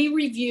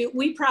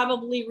we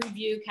probably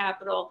review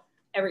capital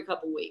every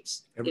couple of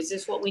weeks. Is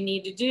this what we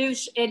need to do?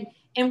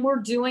 And we're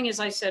doing,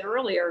 as I said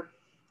earlier,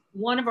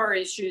 one of our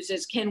issues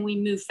is, can we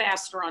move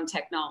faster on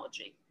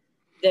technology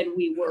than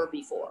we were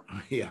before?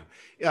 Yeah.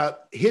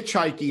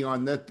 Hitchhiking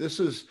on that. This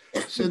is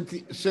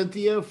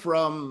Cynthia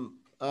from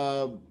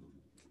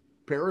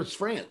Paris,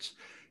 France.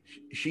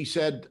 She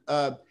said,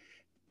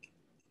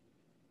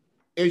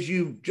 as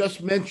you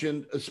just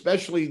mentioned,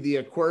 especially the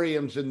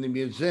aquariums and the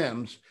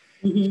museums,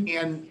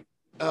 and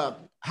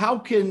how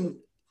can,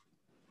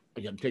 I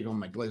got to take on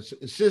my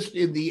glasses, assist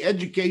in the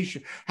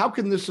education? How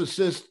can this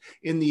assist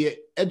in the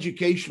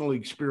educational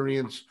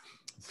experience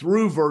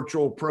through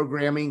virtual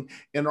programming?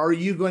 And are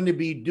you going to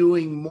be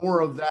doing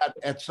more of that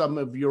at some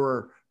of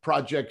your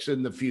projects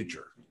in the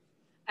future?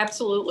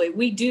 Absolutely.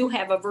 We do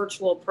have a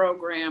virtual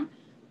program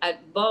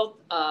at both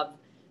of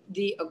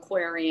the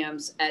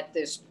aquariums at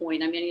this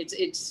point. I mean,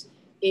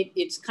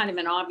 it's kind of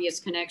an obvious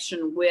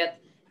connection with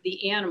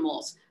the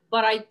animals,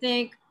 but I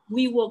think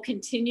we will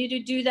continue to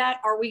do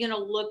that. Are we going to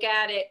look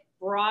at it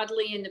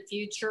broadly in the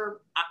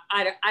future?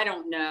 I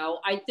don't know.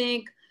 I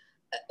think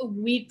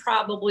we'd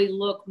probably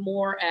look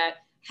more at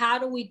how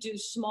do we do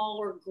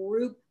smaller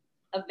group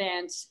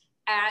events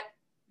at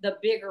the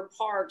bigger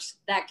parks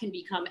that can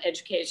become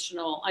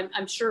educational.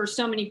 I'm sure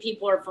so many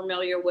people are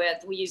familiar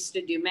with, we used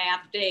to do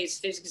math days,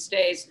 physics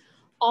days,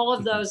 all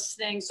of those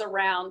things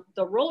around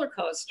the roller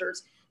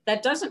coasters.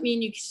 That doesn't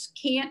mean you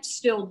can't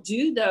still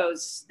do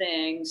those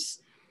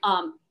things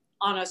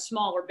on a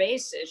smaller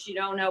basis. You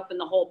don't open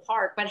the whole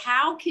park, but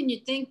how can you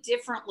think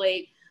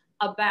differently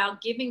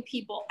about giving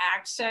people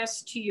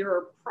access to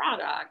your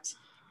product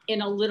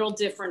in a little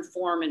different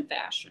form and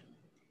fashion?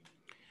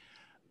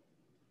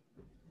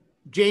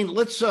 Jane,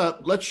 let's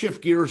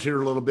shift gears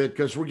here a little bit,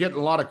 because we're getting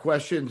a lot of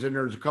questions, and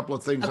there's a couple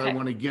of things I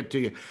want to get to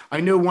you.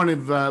 I know one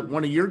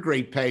of your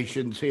great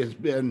passions has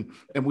been,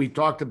 and we've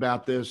talked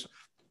about this,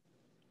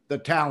 the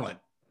talent,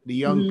 the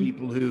young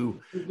people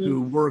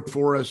who work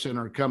for us and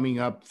are coming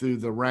up through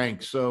the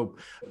ranks. So,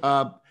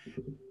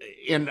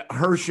 and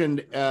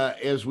Herschend,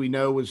 as we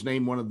know, was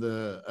named one of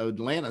the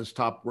Atlanta's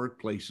top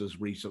workplaces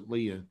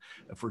recently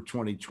for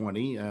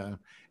 2020,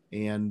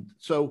 and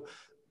so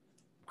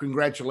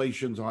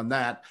congratulations on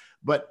that.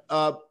 But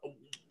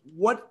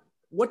what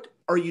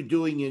are you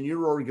doing in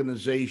your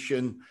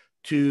organization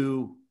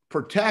to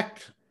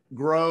protect,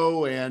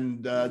 grow,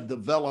 and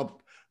develop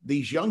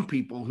these young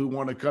people who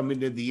want to come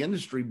into the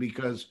industry?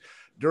 Because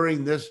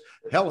during this,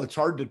 hell, it's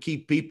hard to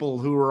keep people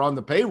who are on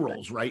the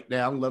payrolls right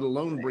now, let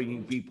alone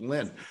bringing people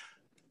in.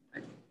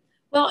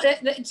 Well,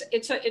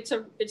 it's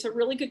a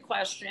really good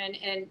question.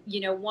 And,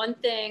 one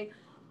thing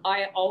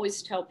I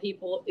always tell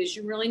people is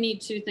you really need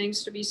two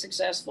things to be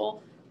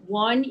successful.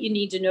 One, you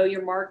need to know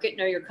your market,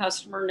 know your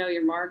customer, know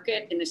your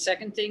market. And the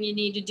second thing you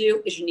need to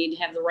do is you need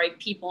to have the right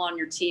people on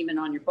your team and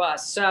on your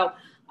bus. So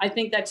I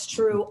think that's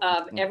true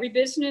of every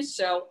business.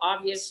 So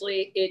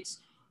obviously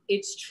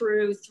it's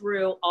true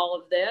through all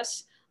of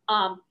this.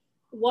 A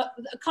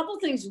couple of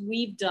things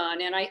we've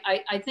done, and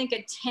I think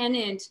a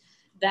tenet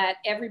that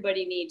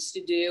everybody needs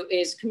to do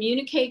is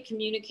communicate,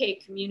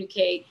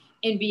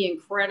 and be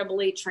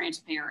incredibly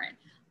transparent.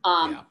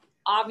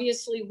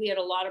 Obviously, we had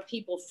a lot of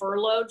people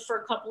furloughed for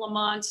a couple of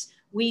months.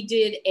 We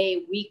did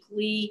a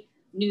weekly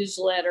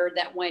newsletter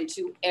that went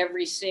to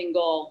every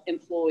single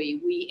employee.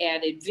 We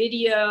added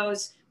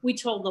videos. We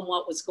told them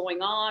what was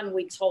going on.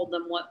 We told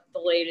them what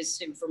the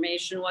latest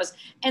information was.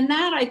 And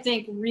that, I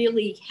think,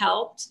 really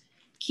helped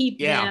keep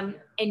them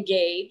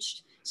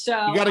engaged.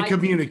 So you got to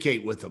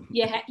communicate with them.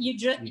 Yeah,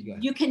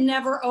 you can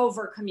never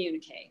over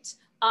communicate.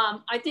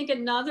 I think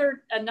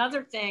another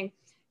thing,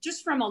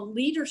 just from a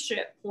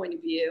leadership point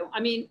of view, I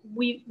mean,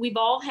 we've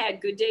all had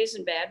good days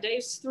and bad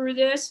days through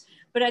this,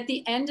 but at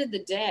the end of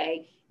the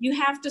day, you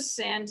have to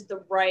send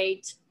the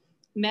right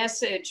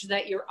message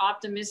that you're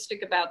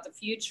optimistic about the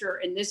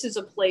future and this is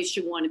a place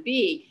you want to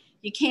be.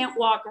 You can't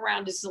walk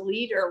around as a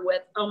leader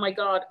with, oh my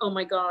God, oh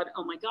my God,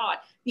 oh my God,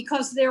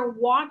 because they're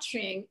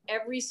watching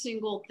every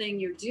single thing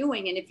you're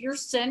doing. And if you're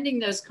sending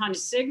those kind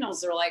of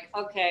signals, they're like,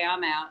 okay,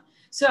 I'm out.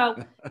 So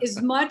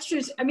as much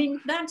as, I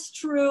mean, that's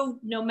true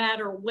no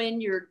matter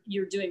when you're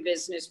doing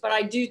business, but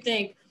I do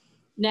think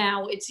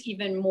now it's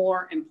even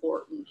more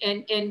important.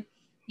 And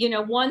you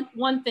know,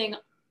 one thing,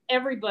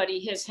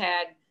 everybody has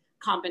had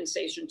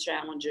compensation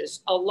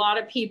challenges. A lot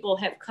of people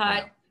have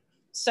cut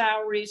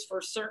salaries for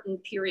a certain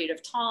period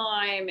of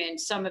time, and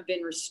some have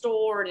been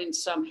restored and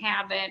some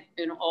haven't,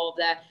 and all of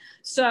that.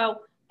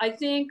 So I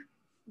think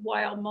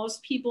while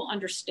most people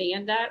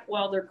understand that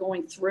while they're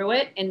going through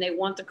it and they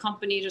want the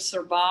company to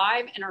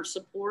survive and are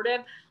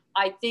supportive,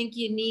 I think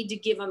you need to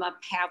give them a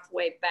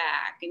pathway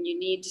back, and you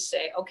need to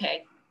say,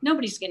 okay,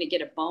 nobody's going to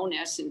get a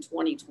bonus in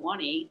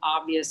 2020,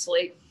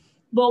 obviously.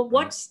 Well,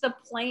 what's the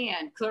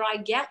plan? Could I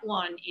get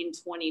one in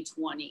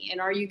 2020?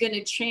 And are you going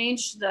to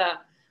change the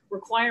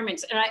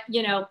requirements? And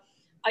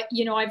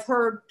I've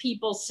heard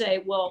people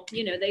say, well,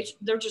 you know,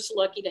 they're just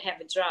lucky to have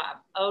a job.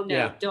 Oh no,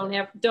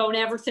 yeah. Don't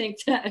ever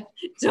think that.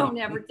 Don't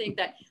ever think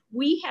that.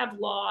 We have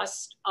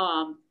lost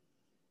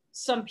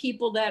some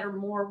people that are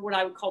more what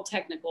I would call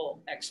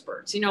technical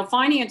experts. You know,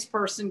 finance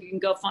person can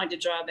go find a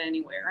job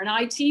anywhere. An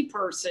IT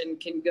person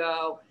can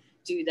go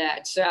do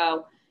that.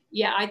 So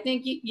yeah, I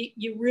think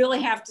you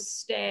really have to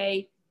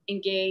stay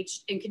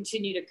engaged and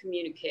continue to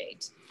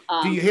communicate.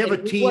 Do you have a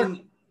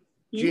team,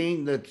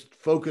 Jane, that's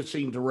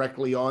focusing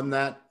directly on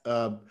that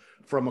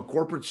from a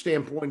corporate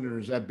standpoint, or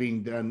is that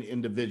being done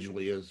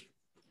individually?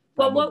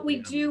 Well, what we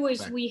do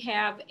is we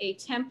have a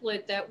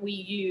template that we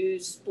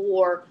use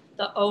for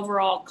the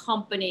overall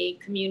company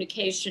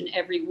communication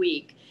every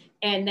week.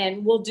 And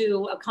then we'll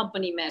do a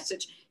company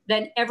message.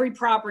 Then every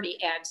property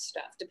adds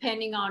stuff,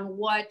 depending on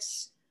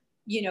what's,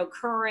 you know,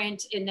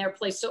 current in their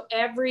place. So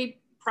every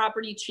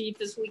property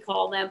chief, as we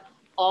call them,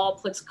 all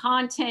puts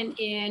content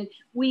in.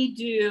 We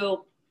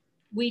do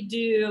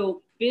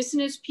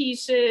business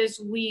pieces.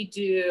 We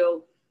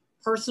do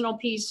personal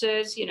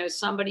pieces. You know,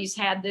 somebody's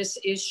had this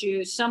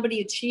issue,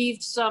 somebody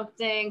achieved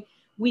something.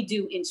 We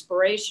do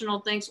inspirational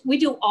things. We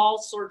do all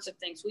sorts of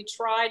things. We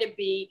try to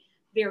be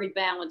very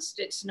balanced.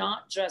 It's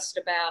not just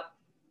about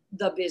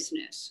the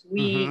business.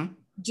 We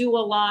do a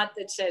lot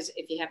that says,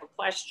 if you have a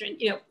question,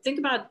 you know, think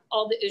about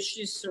all the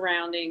issues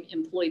surrounding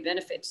employee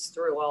benefits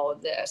through all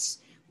of this,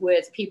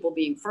 with people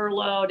being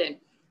furloughed. And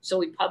so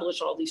we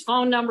publish all these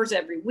phone numbers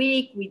every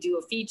week. We do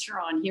a feature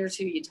on here's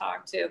who you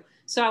talk to.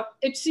 So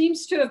it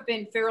seems to have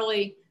been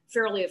fairly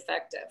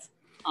effective.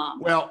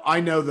 Well, I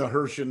know the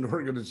Herschend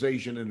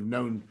organization and have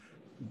known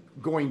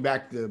going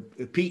back to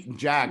Pete and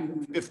Jack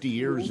 50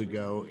 years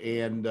ago,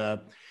 and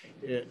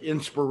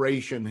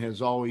inspiration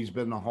has always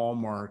been the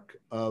hallmark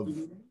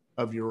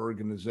of your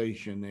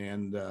organization,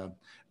 and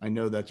I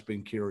know that's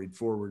been carried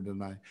forward,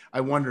 and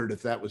I wondered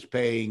if that was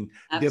paying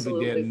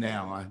dividend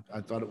now.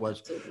 I thought it was.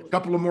 Absolutely. A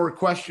couple of more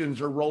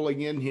questions are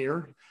rolling in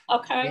here.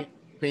 Okay.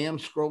 Pam,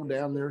 scroll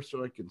down there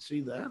so I can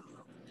see that.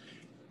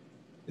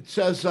 It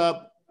says,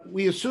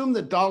 we assume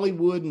that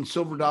Dollywood and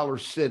Silver Dollar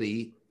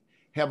City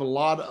have a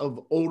lot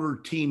of older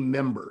team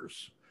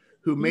members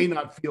who may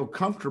not feel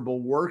comfortable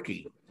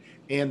working,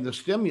 and the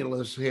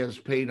stimulus has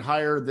paid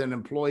higher than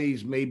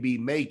employees may be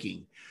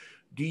making.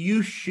 Do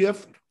you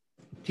shift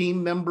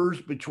team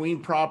members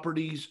between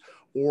properties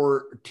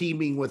or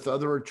teaming with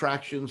other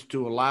attractions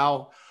to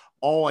allow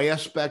all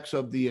aspects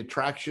of the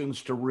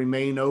attractions to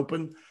remain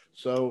open?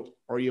 So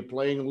are you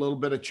playing a little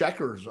bit of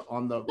checkers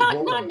on the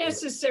not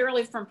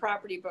necessarily from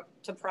property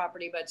to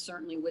property, but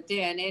certainly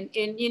within,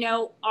 and you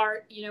know,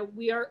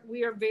 we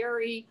are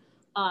very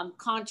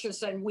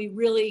conscious, and we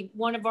really,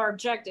 one of our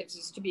objectives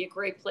is to be a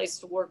great place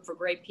to work for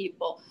great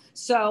people.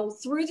 So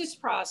through this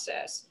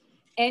process,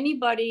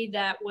 anybody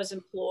that was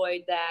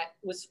employed that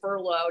was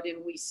furloughed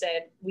and we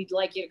said, we'd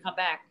like you to come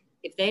back,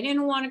 if they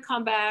didn't want to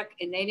come back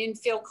and they didn't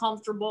feel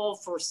comfortable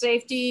for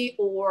safety,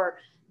 or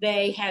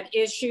they had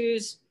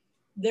issues,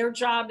 their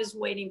job is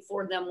waiting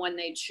for them when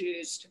they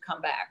choose to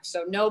come back.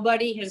 So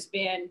nobody has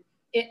been,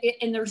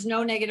 and there's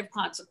no negative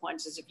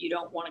consequences if you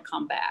don't want to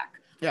come back.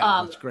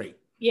 Yeah, that's great.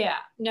 Yeah,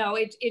 no,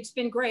 it's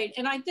been great.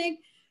 And I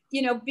think,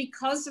 you know,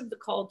 because of the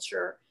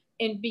culture,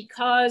 and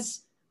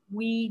because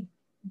we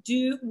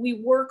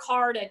work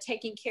hard at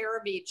taking care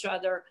of each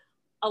other,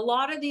 a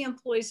lot of the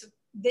employees,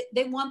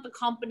 they want the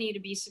company to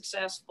be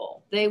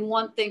successful. They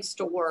want things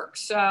to work.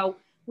 So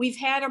we've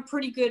had a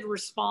pretty good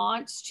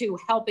response to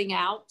helping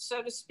out,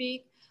 so to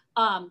speak.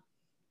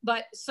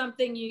 But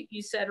something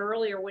you said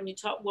earlier when we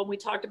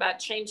talked about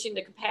changing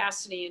the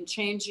capacity and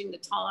changing the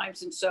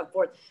times and so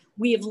forth,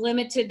 we have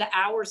limited the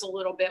hours a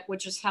little bit,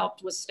 which has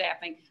helped with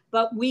staffing.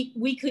 But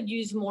we could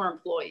use more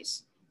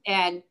employees,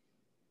 and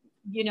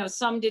you know,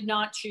 some did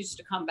not choose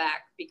to come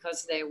back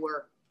because they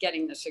were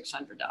getting the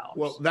 $600.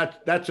 Well,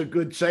 that's a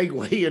good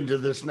segue into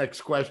this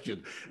next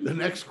question. The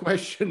next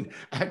question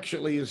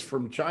actually is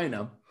from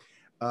China,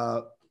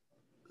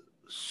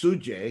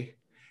 Sujay,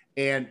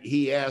 and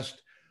he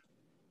asked,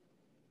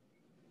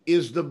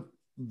 is the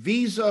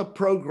visa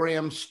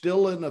program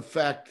still in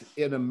effect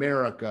in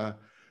America,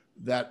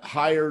 that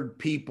hired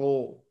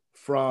people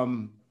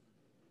from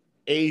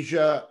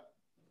Asia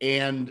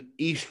and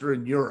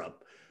Eastern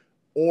Europe,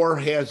 or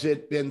has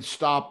it been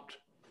stopped?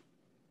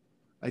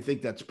 I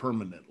think that's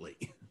permanently.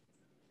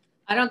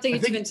 I don't think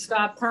it's been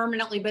stopped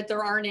permanently, but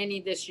there aren't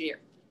any this year.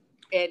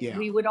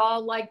 We would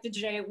all like the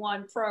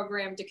J1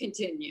 program to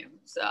continue.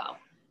 So,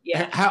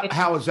 yeah.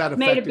 How has that affected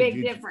made a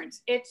big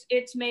difference?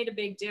 It's made a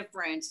big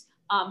difference.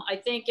 I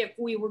think if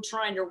we were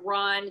trying to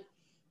run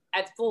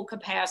at full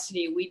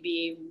capacity, we'd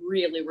be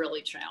really,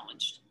 really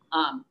challenged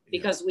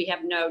because we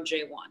have no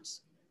J1s,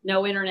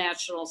 no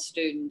international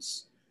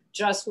students,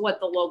 just what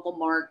the local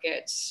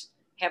markets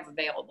have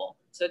available.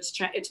 So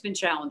it's been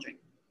challenging.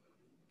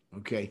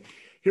 Okay.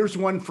 Here's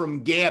one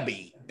from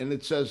Gabby, and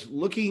it says,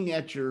 looking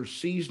at your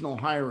seasonal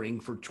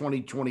hiring for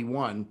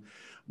 2021,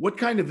 what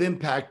kind of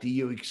impact do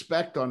you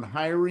expect on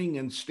hiring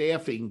and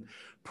staffing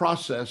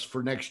process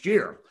for next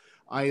year?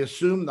 I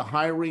assume the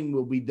hiring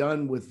will be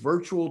done with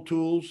virtual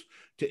tools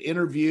to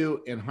interview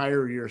and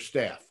hire your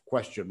staff, ?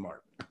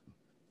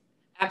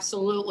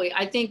 Absolutely.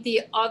 I think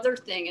the other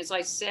thing, as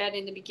I said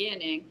in the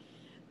beginning,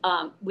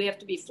 we have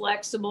to be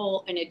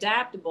flexible and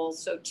adaptable.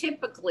 So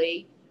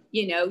typically,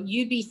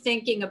 you'd be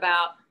thinking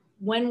about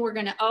when we're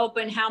going to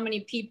open, how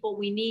many people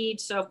we need,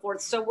 so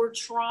forth. So we're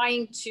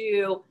trying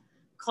to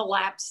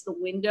collapse the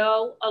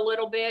window a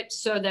little bit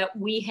so that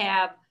we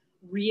have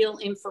real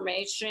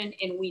information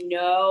and we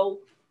know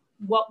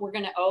what we're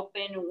going to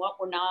open and what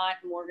we're not,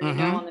 and we're going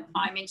to know on the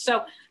timing.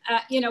 So,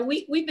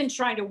 we've been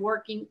trying to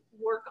work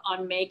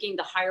on making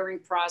the hiring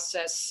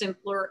process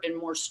simpler and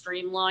more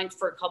streamlined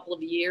for a couple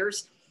of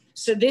years.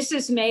 So this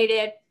has made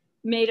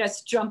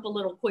us jump a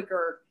little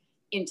quicker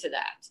into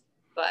that.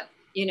 But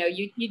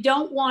you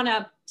don't want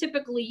to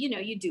typically,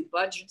 you do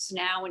budgets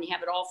now and you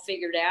have it all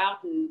figured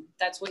out and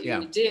that's what you're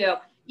going to do.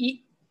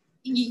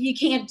 You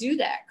can't do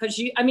that because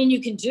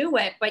you can do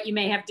it, but you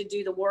may have to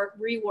do the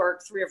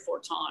rework 3 or 4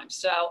 times.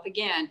 So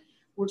again,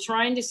 we're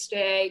trying to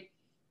stay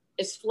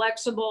as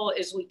flexible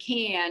as we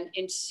can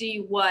and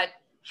see what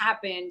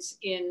happens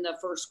in the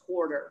first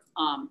quarter.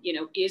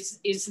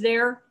 Is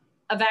there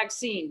a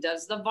vaccine?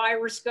 Does the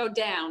virus go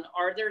down?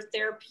 Are there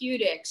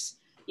therapeutics?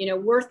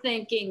 We're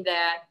thinking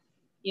that,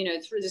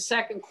 through the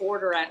second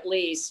quarter, at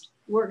least,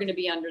 we're going to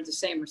be under the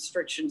same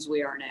restrictions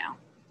we are now.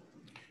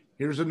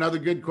 Here's another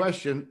good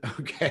question.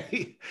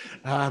 Okay.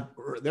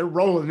 They're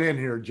rolling in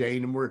here,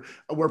 Jane, and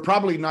we're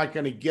probably not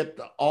going to get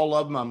to all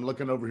of them. I'm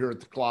looking over here at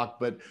the clock,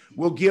 but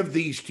we'll give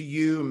these to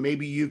you and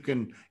maybe you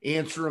can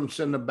answer them,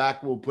 send them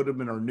back. We'll put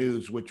them in our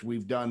news, which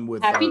we've done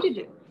with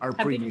our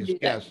previous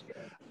guests.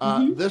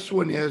 This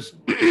one is,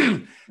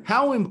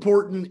 how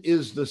important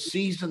is the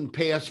season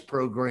pass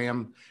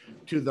program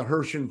to the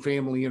Herschend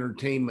family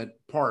entertainment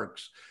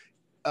parks?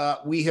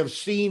 We have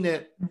seen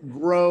it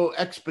grow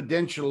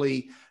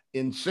exponentially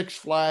in Six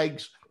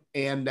Flags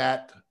and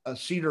at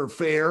Cedar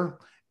Fair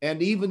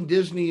and even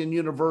Disney and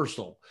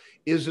Universal.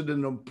 Is it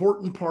an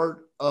important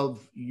part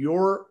of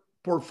your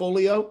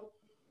portfolio?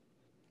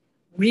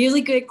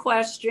 Really good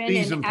question.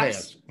 Season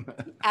pass.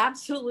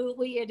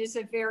 Absolutely. It is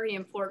a very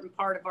important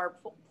part of our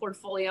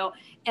portfolio.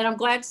 And I'm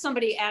glad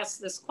somebody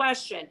asked this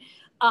question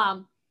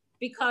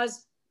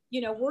because,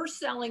 we're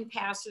selling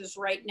passes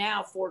right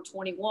now for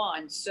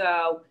 21.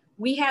 So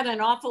we had an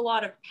awful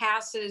lot of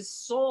passes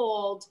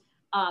sold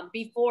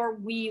before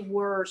we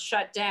were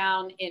shut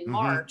down in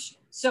March.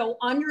 So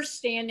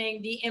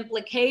understanding the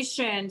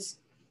implications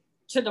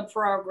to the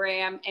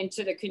program and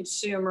to the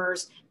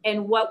consumers,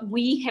 and what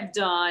we have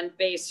done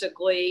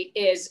basically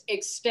is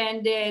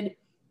extended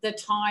the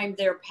time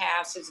their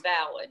pass is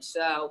valid.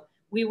 So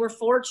we were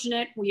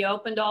fortunate. We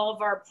opened all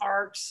of our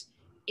parks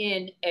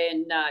in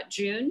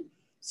June.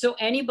 So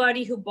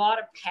anybody who bought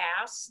a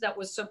pass that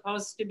was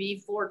supposed to be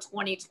for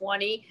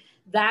 2020,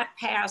 that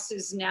pass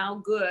is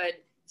now good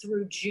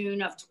through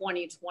June of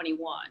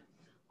 2021.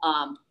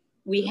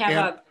 We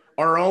have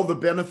are all the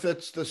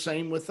benefits the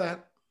same with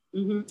that?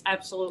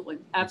 Absolutely.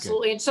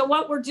 Okay. And so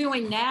what we're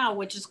doing now,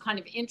 which is kind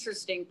of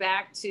interesting,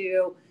 back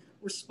to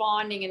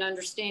responding and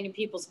understanding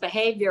people's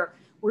behavior,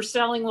 we're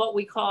selling what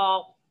we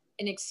call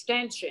an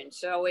extension.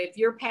 So if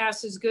your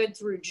pass is good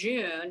through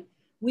June,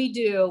 we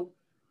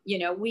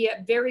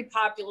have very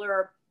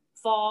popular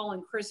fall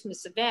and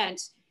Christmas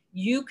events.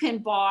 You can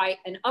buy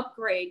an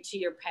upgrade to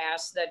your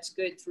pass that's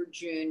good through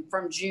June,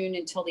 from June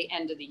until the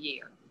end of the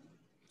year.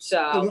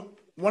 So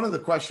one of the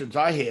questions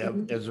I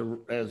have as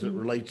it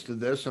relates to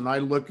this, and I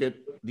look at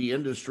the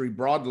industry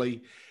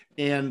broadly,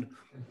 and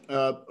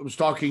I was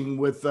talking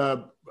with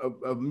a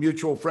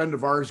mutual friend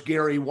of ours,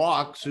 Gary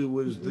Walks, who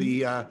was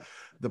the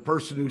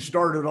person who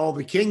started all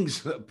the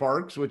Kings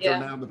parks, which are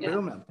now the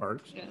Paramount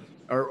parks,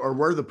 or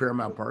were the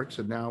Paramount parks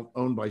and now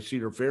owned by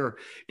Cedar Fair.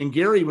 And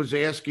Gary was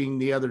asking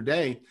the other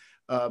day,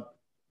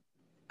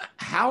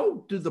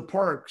 how do the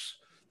parks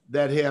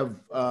that have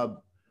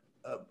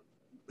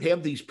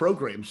these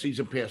programs,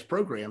 season pass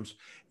programs,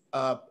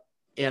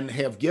 and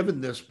have given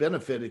this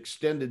benefit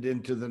extended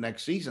into the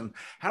next season,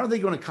 how are they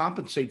going to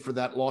compensate for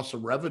that loss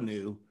of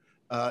revenue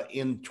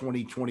in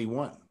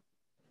 2021?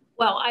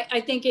 Well, I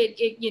think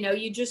you know,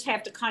 you just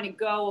have to kind of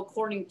go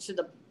according to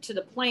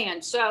the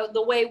plan. So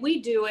the way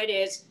we do it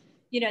is,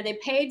 you know, they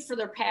paid for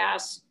their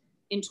pass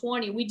in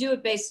 20. We do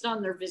it based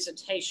on their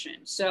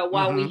visitation. So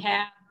while we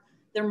have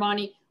their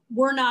money,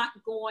 we're not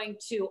going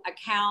to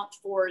account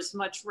for as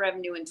much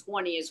revenue in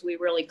 20 as we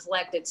really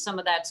collected. Some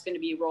of that's going to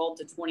be rolled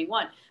to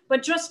 21.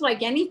 But just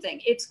like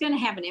anything, it's going to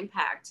have an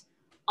impact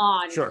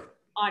on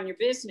your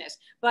business.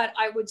 But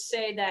I would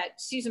say that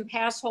season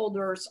pass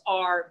holders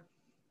are,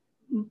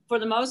 for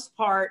the most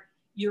part,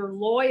 your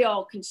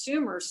loyal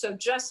consumers. So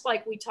just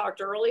like we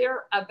talked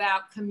earlier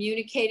about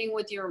communicating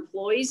with your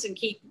employees and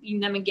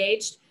keeping them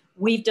engaged,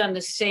 we've done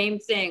the same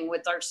thing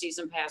with our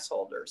season pass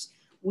holders.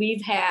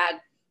 We've had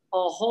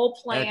a whole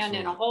plan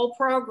and a whole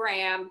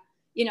program,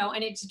 you know,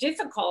 and it's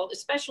difficult,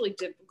 especially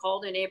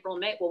difficult in April and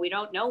May. Well, we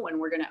don't know when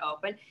we're going to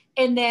open.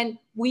 And then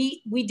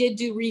we did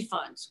do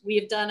refunds. We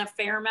have done a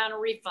fair amount of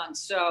refunds.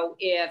 So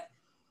if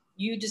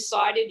you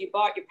decided you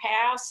bought your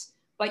pass,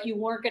 but you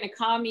weren't going to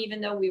come even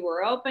though we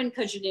were open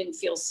because you didn't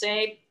feel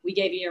safe, we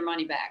gave you your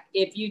money back.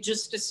 If you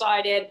just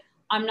decided,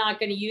 I'm not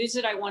going to use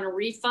it, I want a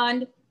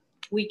refund,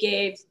 we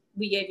gave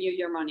you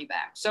your money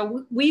back.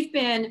 So we've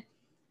been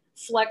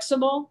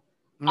flexible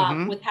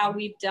with how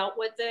we've dealt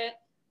with it,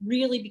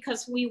 really,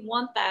 because we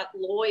want that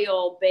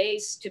loyal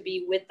base to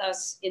be with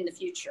us in the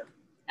future.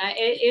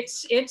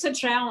 It's a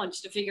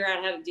challenge to figure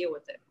out how to deal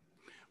with it.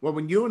 Well,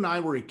 when you and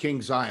I were at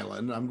Kings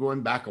Island, I'm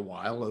going back a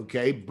while,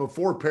 okay,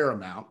 before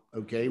Paramount,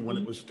 okay, when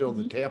it was still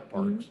the tap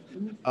parks,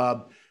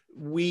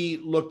 we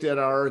looked at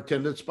our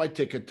attendance by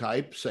ticket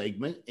type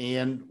segment,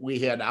 and we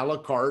had a la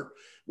carte,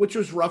 which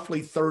was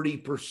roughly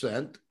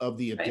 30% of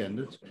the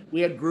attendance.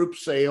 We had group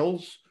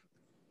sales,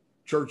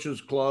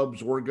 churches,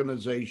 clubs,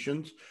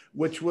 organizations,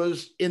 which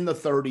was in the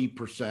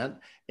 30%,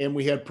 and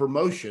we had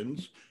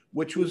promotions,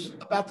 which was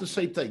about the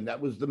same thing.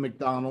 That was the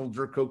McDonald's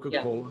or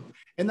Coca-Cola,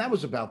 and that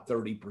was about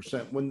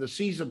 30%. When the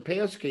season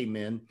pass came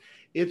in,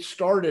 it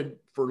started,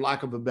 for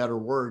lack of a better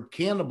word,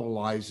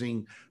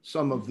 cannibalizing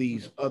some of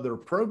these other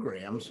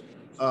programs.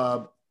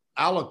 A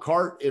la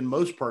carte in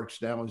most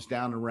parks now is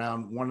down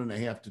around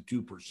 1.5%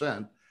 to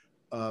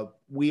 2%.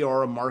 We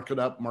are a market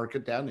up,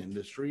 market down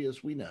industry,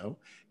 as we know,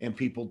 and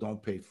people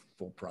don't pay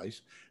full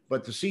price.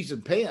 But the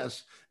season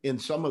pass in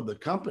some of the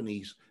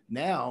companies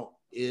now,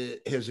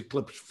 it has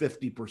eclipsed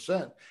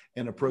 50%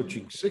 and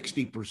approaching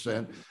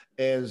 60%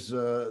 as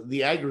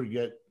the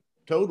aggregate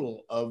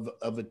total of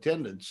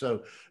attendance.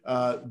 So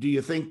do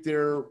you think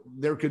there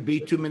could be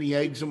too many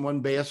eggs in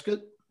one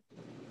basket?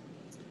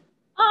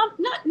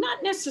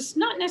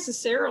 Not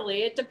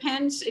necessarily. It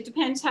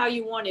depends how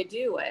you want to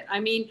do it. I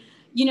mean,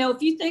 you know,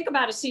 if you think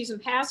about a season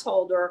pass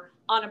holder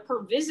on a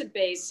per visit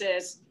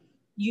basis,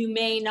 you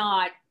may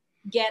not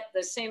get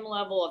the same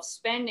level of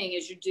spending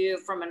as you do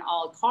from an a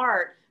la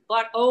carte.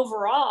 But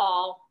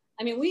overall,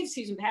 I mean, we have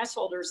season pass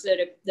holders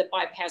that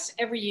buy pass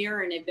every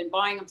year, and they've been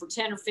buying them for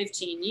 10 or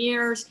 15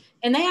 years,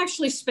 and they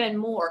actually spend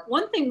more.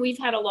 One thing we've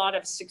had a lot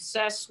of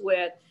success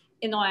with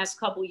in the last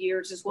couple of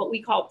years is what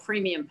we call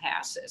premium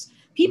passes.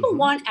 People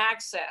want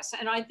access,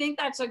 and I think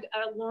that's a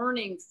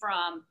learning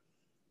from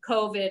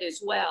COVID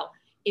as well.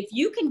 If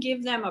you can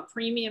give them a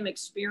premium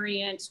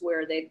experience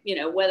where they, you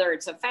know, whether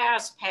it's a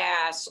fast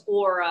pass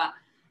or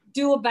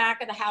do a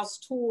back of the house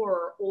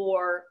tour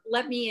or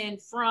let me in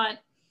front,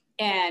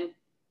 and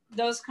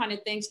those kind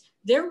of things,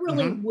 they're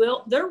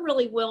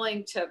really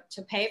willing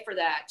to pay for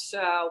that.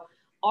 So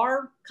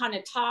our kind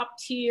of top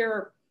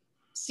tier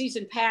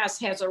season pass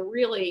has a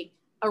really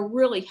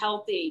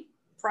healthy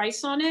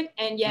price on it,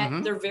 and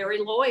yet they're very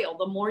loyal.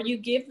 The more you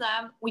give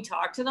them, we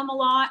talk to them a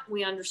lot,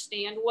 we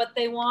understand what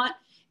they want,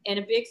 and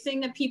a big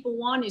thing that people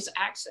want is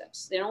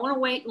access. They don't want to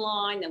wait in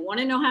line, they want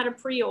to know how to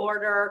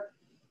pre-order,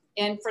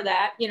 and for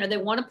that, you know, they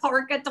want to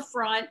park at the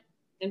front,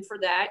 and for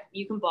that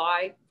you can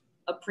buy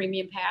a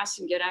premium pass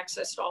and get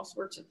access to all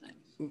sorts of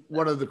things.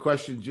 One of the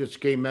questions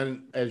just came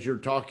in as you're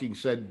talking,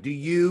 said, do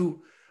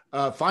you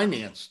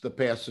finance the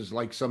passes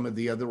like some of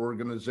the other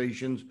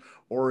organizations,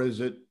 or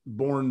is it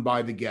borne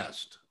by the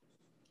guest?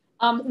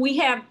 We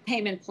have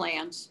payment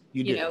plans.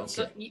 You know, okay.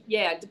 So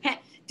yeah,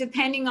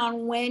 depending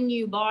on when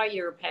you buy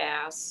your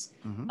pass,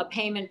 a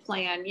payment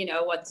plan, you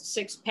know, what,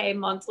 pay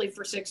monthly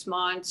for 6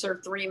 months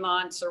or 3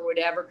 months or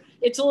whatever.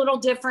 It's a little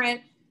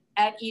different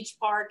at each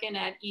park and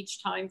at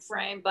each time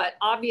frame, but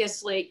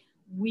obviously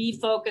we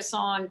focus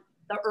on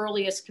the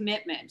earliest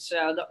commitment.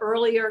 So the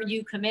earlier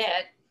you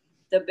commit,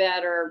 the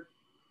better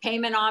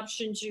payment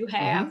options you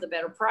have, the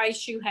better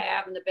price you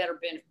have, and the better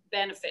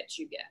benefits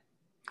you get.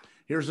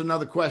 Here's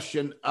another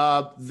question.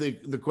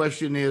 The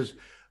question is,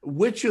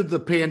 which of the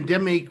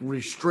pandemic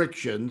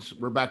restrictions,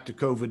 we're back to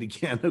COVID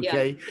again,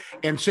 okay,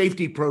 and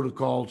safety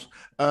protocols,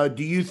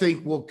 do you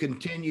think will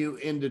continue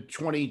into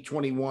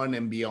 2021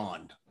 and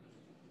beyond?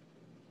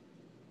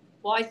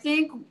 Well, I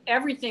think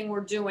everything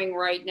we're doing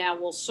right now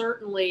will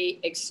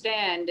certainly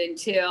extend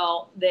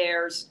until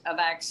there's a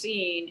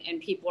vaccine and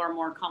people are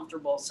more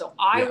comfortable. So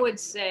I would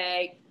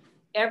say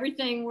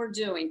everything we're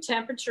doing,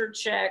 temperature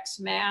checks,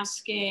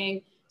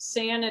 masking,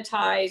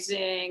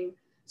 sanitizing,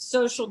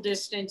 social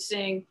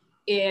distancing,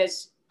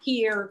 is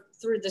here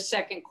through the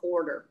second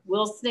quarter.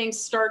 Will things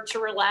start to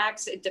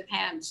relax? It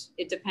depends.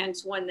 It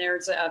depends when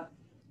there's a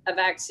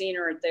vaccine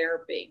or a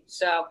therapy.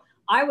 So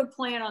I would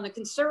plan on the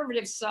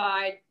conservative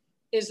side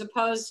as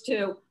opposed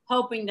to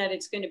hoping that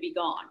it's going to be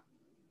gone.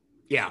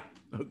 Yeah.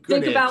 Good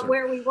Think answer. about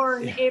where we were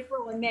in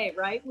April and May,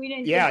 right? We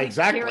didn't think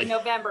exactly. here in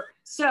November.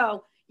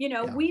 So,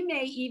 we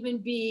may even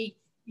be,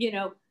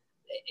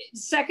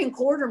 second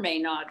quarter may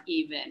not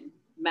even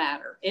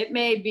matter.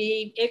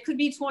 It could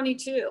be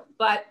 22,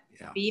 but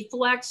be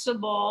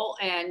flexible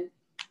and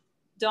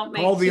don't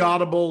make all the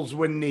audibles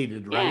when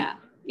needed, right?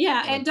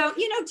 Yeah. And don't,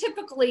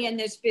 typically in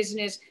this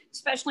business,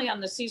 especially on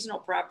the seasonal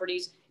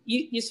properties,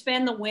 you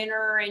spend the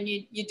winter and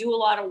you do a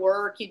lot of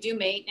work, you do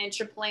maintenance,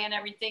 you plan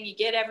everything, you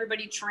get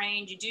everybody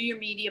trained, you do your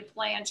media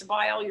plans, you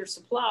buy all your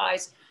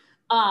supplies,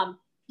 and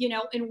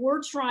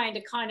we're trying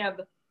to kind of,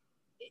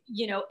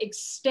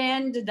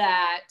 extend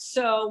that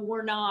so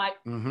we're not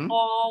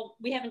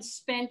we haven't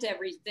spent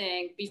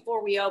everything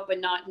before we open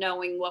not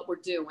knowing what we're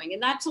doing.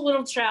 And that's a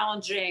little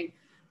challenging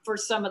for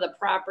some of the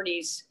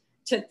properties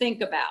to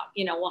think about,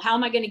 well, how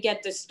am I going to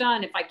get this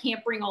done if I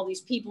can't bring all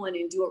these people in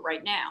and do it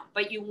right now?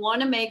 But you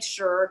want to make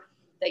sure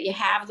that you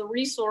have the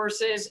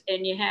resources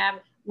and you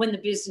have when the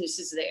business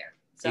is there.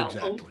 So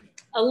exactly.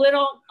 a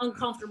little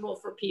uncomfortable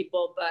for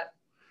people, but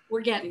we're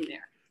getting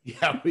there.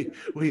 Yeah,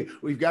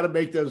 we've got to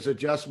make those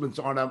adjustments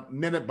on a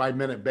minute by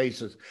minute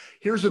basis.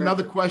 Here's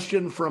another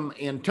question from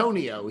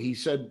Antonio. He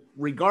said,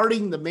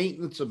 regarding the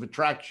maintenance of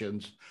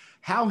attractions,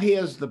 how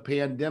has the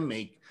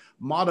pandemic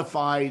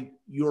modified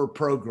your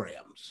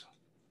programs?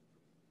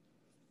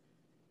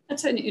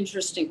 That's an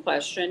interesting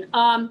question.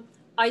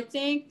 I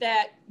think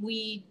that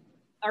we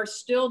are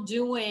still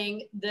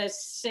doing the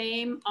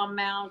same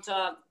amount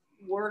of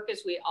work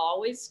as we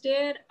always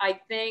did. I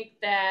think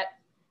that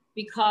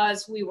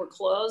because we were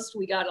closed,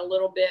 we got a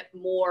little bit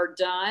more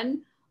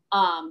done.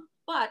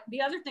 But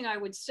the other thing I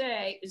would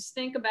say is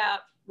think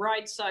about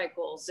ride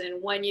cycles.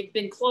 And when you've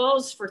been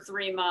closed for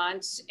 3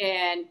 months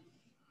and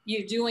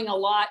you're doing a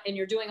lot and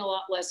you're doing a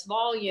lot less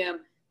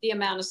volume, the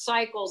amount of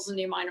cycles and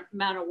the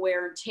amount of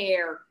wear and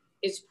tear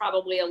is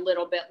probably a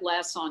little bit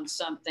less on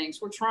some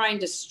things. We're trying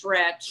to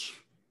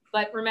stretch,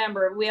 but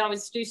remember, we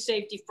always do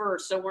safety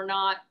first. So we're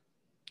not,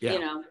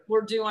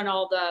 we're doing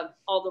all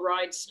the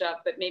ride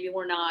stuff, but maybe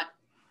we're not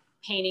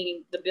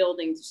painting the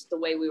buildings the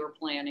way we were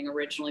planning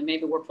originally.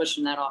 Maybe we're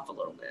pushing that off a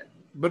little bit.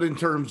 But in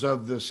terms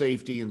of the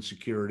safety and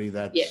security,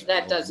 that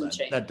doesn't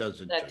change. That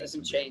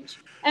doesn't change.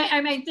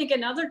 And I think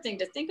another thing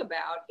to think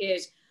about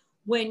is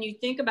when you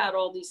think about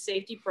all these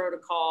safety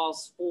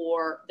protocols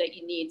that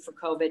you need for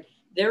COVID,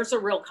 there's a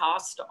real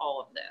cost to all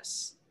of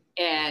this.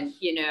 And,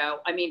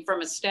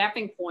 from a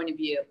staffing point of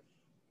view,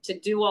 to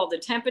do all the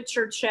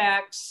temperature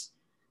checks,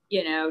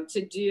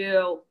 to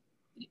do,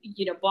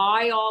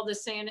 buy all the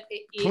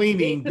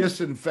cleaning,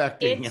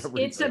 disinfecting,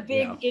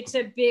 everything. It's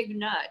a big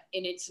nut,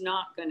 and it's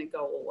not going to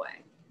go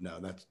away. No,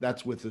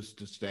 that's with us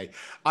to stay.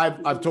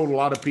 I've told a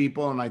lot of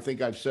people, and I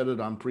think I've said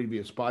it on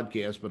previous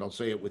podcasts, but I'll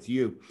say it with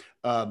you.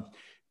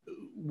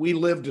 We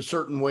lived a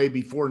certain way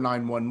before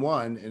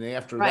 911, and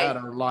after that,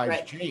 our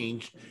lives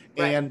changed.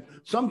 And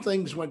some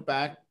things went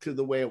back to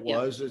the way it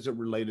was as it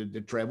related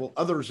to travel.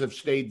 Others have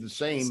stayed the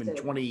same, and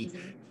 20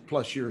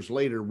 plus years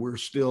later, we're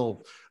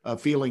still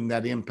feeling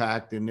that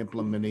impact and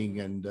implementing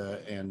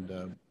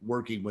and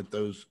working with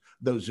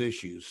those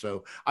issues.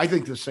 So I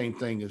think the same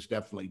thing is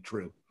definitely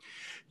true.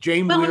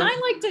 Jane, well, and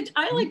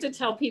I like to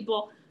tell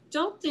people,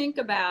 don't think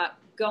about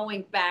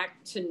going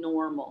back to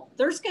normal.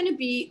 There's going to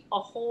be a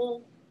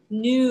whole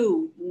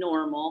new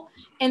normal,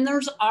 and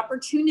there's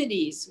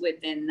opportunities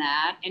within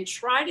that, and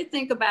try to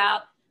think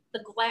about the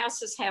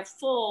glasses half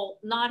full,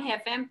 not half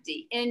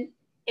empty, and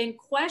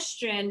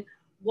question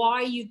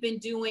why you've been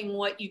doing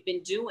what you've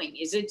been doing.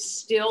 Is it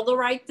still the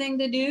right thing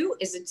to do?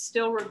 Is it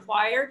still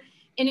required?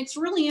 And it's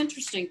really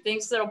interesting,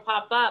 things that'll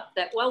pop up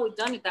that, well, we've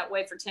done it that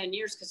way for 10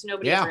 years because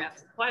nobody ever asked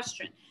the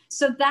question.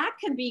 So that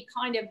can be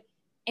kind of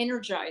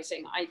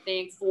energizing, I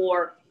think,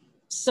 for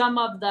some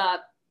of the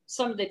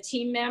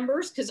team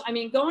members. Because,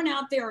 going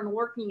out there and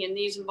working in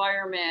these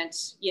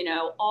environments,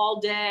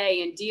 all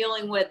day and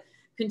dealing with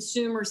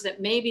consumers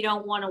that maybe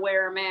don't want to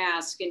wear a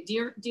mask and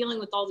dealing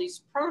with all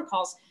these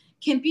protocols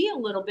can be a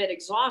little bit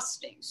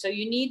exhausting. So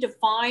you need to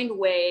find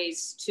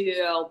ways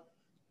to,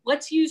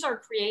 let's use our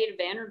creative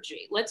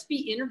energy. Let's be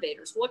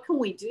innovators. What can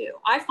we do?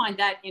 I find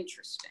that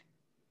interesting.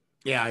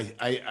 Yeah,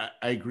 I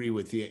agree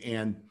with you.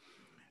 And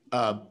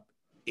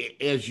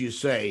as you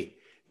say,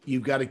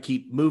 you've got to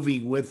keep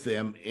moving with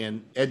them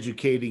and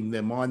educating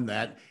them on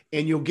that.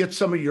 And you'll get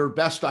some of your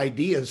best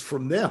ideas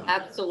from them.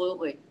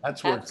 Absolutely.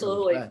 That's where it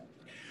comes back.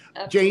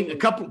 Jane, a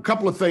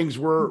couple of things.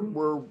 We're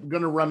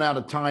going to run out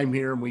of time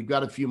here, and we've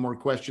got a few more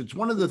questions.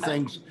 One of the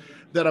things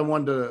that I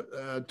wanted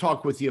to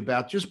talk with you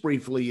about just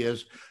briefly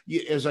is,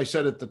 as I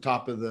said at the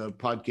top of the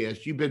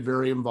podcast, you've been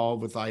very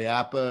involved with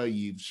IAPA.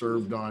 You've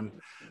served on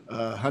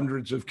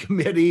hundreds of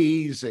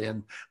committees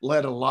and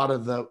led a lot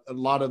of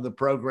the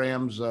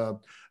programs.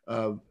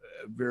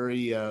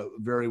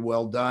 Very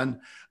well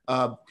done.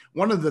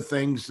 One of the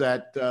things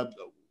that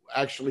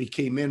actually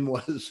came in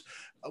was,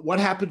 what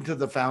happened to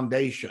the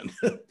foundation?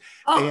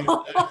 And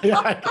Oh.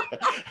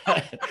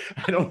 I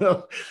don't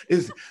know.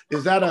 Is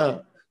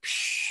that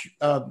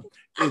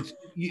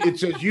it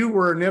says you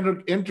were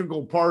an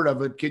integral part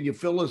of it. Can you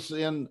fill us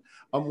in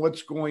on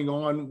what's going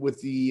on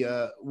with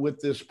with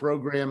this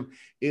program?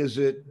 Is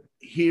it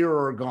here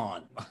or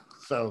gone?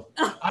 So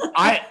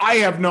I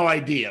have no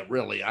idea,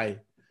 really.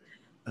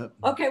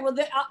 Okay, well,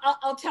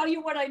 I'll tell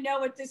you what I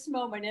know at this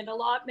moment, and a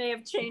lot may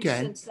have changed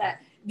since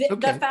that.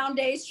 The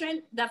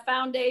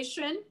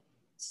foundation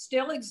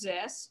still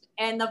exists,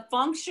 and the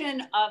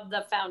function of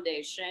the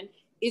foundation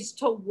is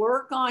to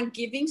work on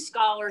giving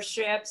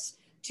scholarships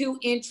to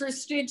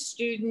interested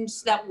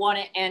students that want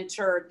to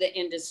enter the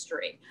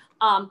industry.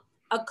 A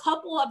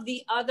couple of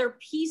the other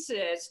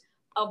pieces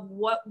of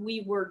what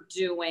we were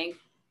doing,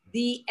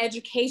 the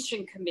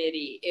education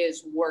committee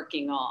is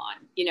working on.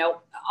 You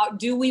know,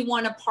 do we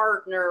want to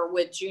partner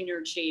with junior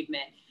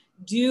achievement?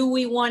 Do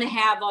we want to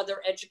have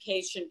other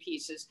education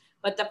pieces?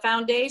 But the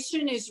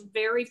foundation is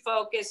very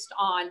focused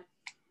on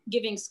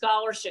giving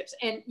scholarships.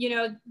 And, you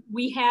know,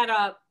 we had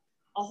a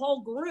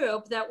whole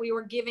group that we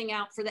were giving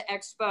out for the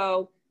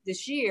expo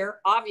this year.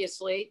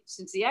 Obviously,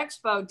 since the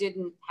expo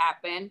didn't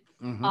happen,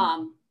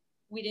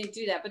 we didn't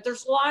do that. But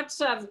there's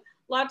lots of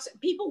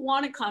people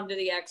want to come to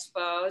the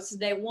expos.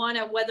 They want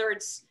to, whether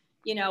it's,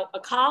 you know, a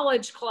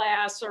college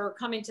class or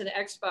coming to the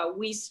expo,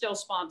 we still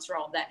sponsor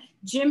all that.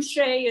 Jim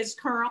Shea is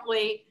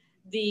currently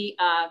the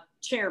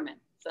chairman.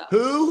 So.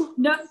 Who?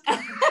 No,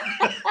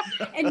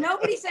 and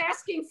nobody's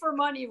asking for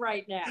money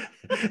right now.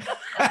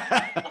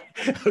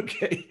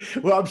 Okay.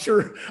 Well,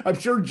 I'm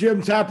sure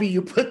Jim's happy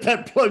you put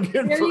that plug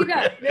in.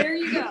 There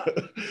you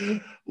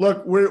go.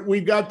 Look,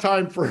 we've got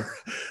time for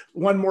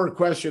one more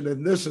question,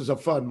 and this is a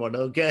fun one.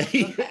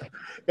 Okay.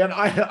 And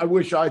I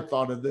wish I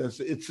thought of this.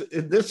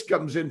 This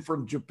comes in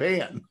from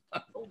Japan.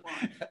 Oh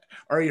my.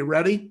 Are you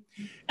ready?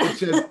 It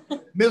says,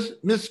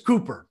 Miss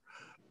Cooper,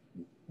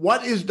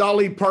 what is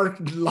Dolly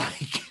Parton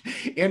like?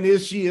 And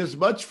is she as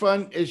much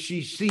fun as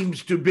she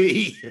seems to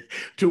be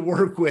to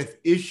work with?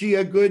 Is she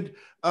a good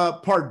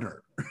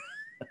partner?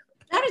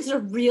 That is a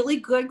really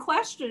good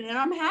question, and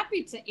I'm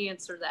happy to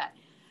answer that.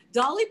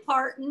 Dolly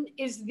Parton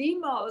is the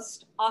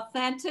most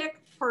authentic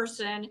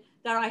person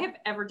that I have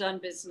ever done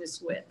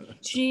business with.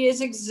 She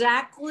is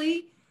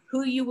exactly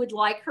who you would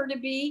like her to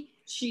be.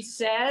 She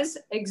says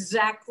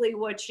exactly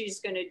what she's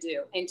going to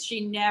do. And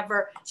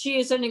she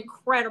is an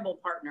incredible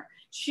partner.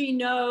 She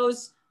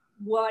knows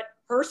what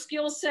her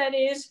skill set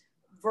is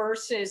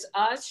versus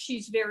us.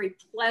 She's very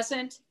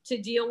pleasant to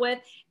deal with.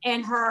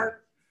 And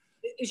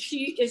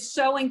she is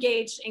so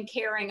engaged and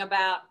caring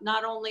about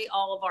not only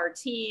all of our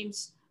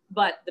teams,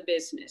 but the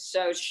business.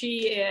 So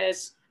she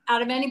is,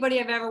 out of anybody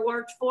I've ever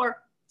worked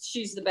for,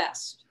 she's the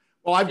best.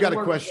 Well, I've got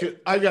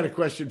a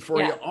question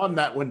for you on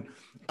that one.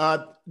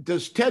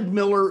 Does Ted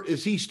Miller,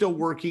 is he still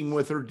working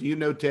with her? Do you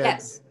know Ted?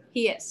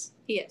 Yes,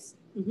 he is.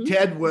 Mm-hmm.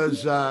 Ted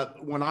was,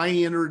 when I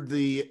entered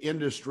the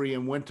industry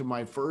and went to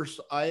my first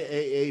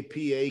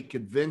IAAPA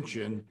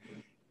convention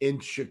in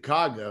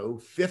Chicago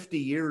 50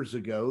 years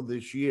ago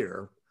this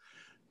year,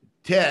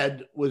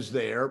 Ted was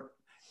there,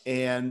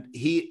 and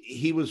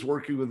he was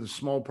working with a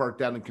small park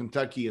down in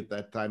Kentucky at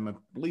that time. I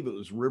believe it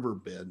was River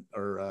Bend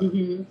or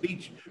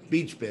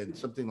Beach Bend,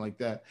 something like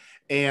that.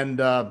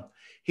 And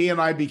he and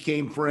I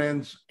became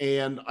friends,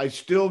 and I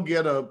still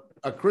get a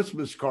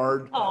Christmas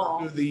card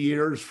through the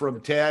years from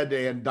Ted,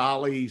 and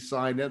Dolly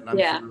signed it. And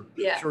I'm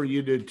sure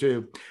you did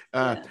too.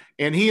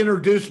 And he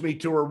introduced me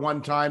to her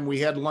one time. We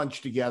had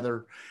lunch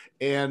together,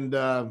 and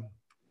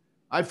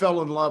I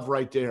fell in love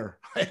right there.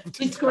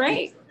 It's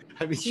great.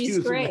 I mean, she was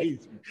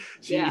great.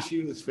 Amazing.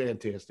 She was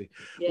fantastic.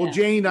 Yeah. Well,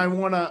 Jane, I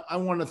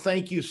wanna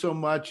thank you so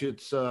much.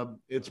 It's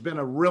been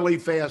a really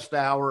fast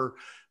hour.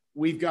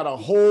 We've got a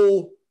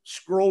whole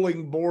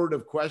scrolling board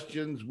of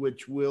questions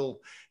which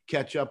we'll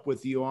catch up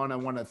with you on. I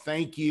want to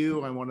thank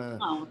you. I want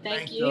to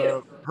thank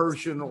the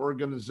Herschend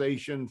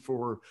organization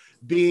for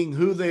being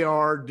who they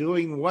are,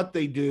 doing what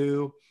they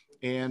do,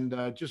 and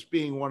just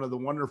being one of the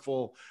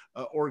wonderful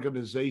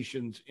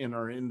organizations in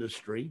our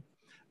industry.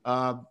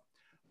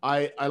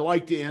 I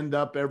like to end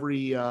up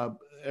every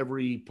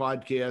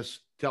podcast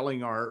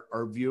telling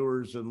our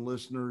viewers and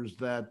listeners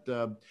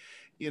that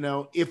you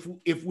know,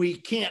 if we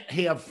can't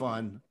have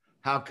fun,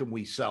 how can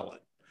we sell it?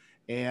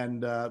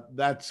 And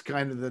that's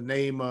kind of the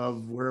name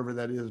of wherever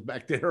that is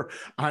back there.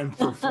 I'm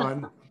for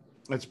fun.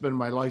 That's been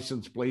my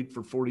license plate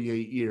for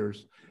 48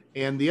 years.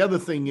 And the other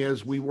thing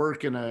is, we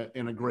work in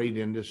a great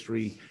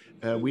industry.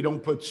 We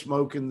don't put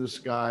smoke in the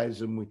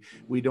skies, and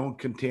we don't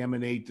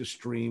contaminate the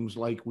streams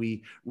like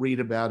we read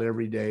about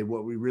every day.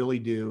 What we really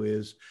do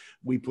is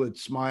we put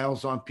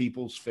smiles on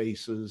people's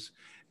faces,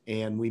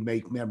 and we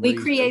make memories.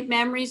 We create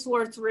memories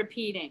worth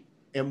repeating.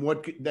 And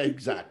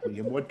exactly?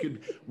 And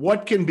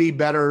what can be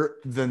better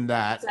than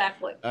that?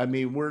 Exactly. I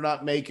mean, we're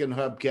not making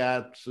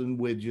hubcaps and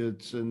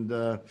widgets,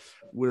 and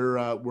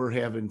we're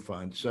having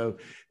fun. So,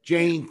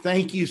 Jane,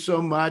 thank you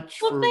so much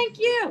for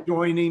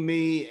joining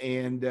me,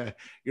 and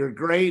you're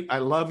great. I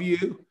love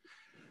you.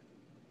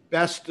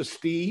 Best to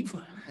Steve.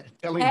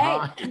 Tell him Hey,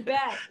 hi. you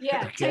bet.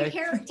 Yeah, Okay.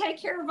 take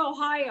care of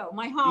Ohio,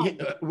 my home.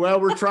 Yeah, well,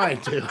 we're trying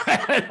to.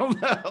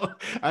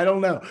 I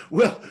don't know.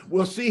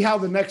 We'll see how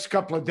the next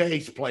couple of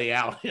days play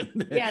out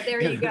Yeah,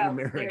 there you in go.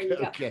 America. There you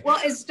go. Okay. Well,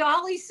 as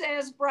Dolly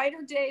says,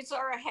 brighter days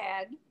are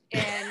ahead,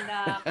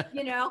 and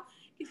you know,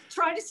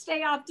 try to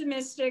stay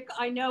optimistic.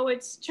 I know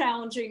it's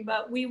challenging,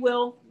 but we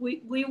will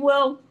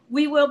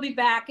be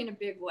back in a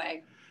big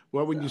way.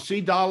 Well, when you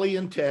see Dolly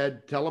and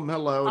Ted, tell them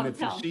hello. And I'll if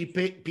you tell 'em. see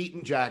Pete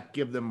and Jack,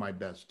 give them my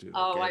best too.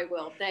 Oh, Okay? I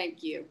will.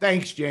 Thank you.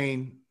 Thanks,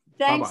 Jane.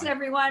 Thanks, Bye-bye.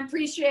 everyone.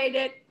 Appreciate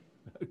it.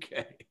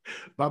 Okay.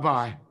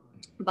 Bye-bye.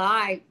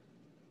 Bye.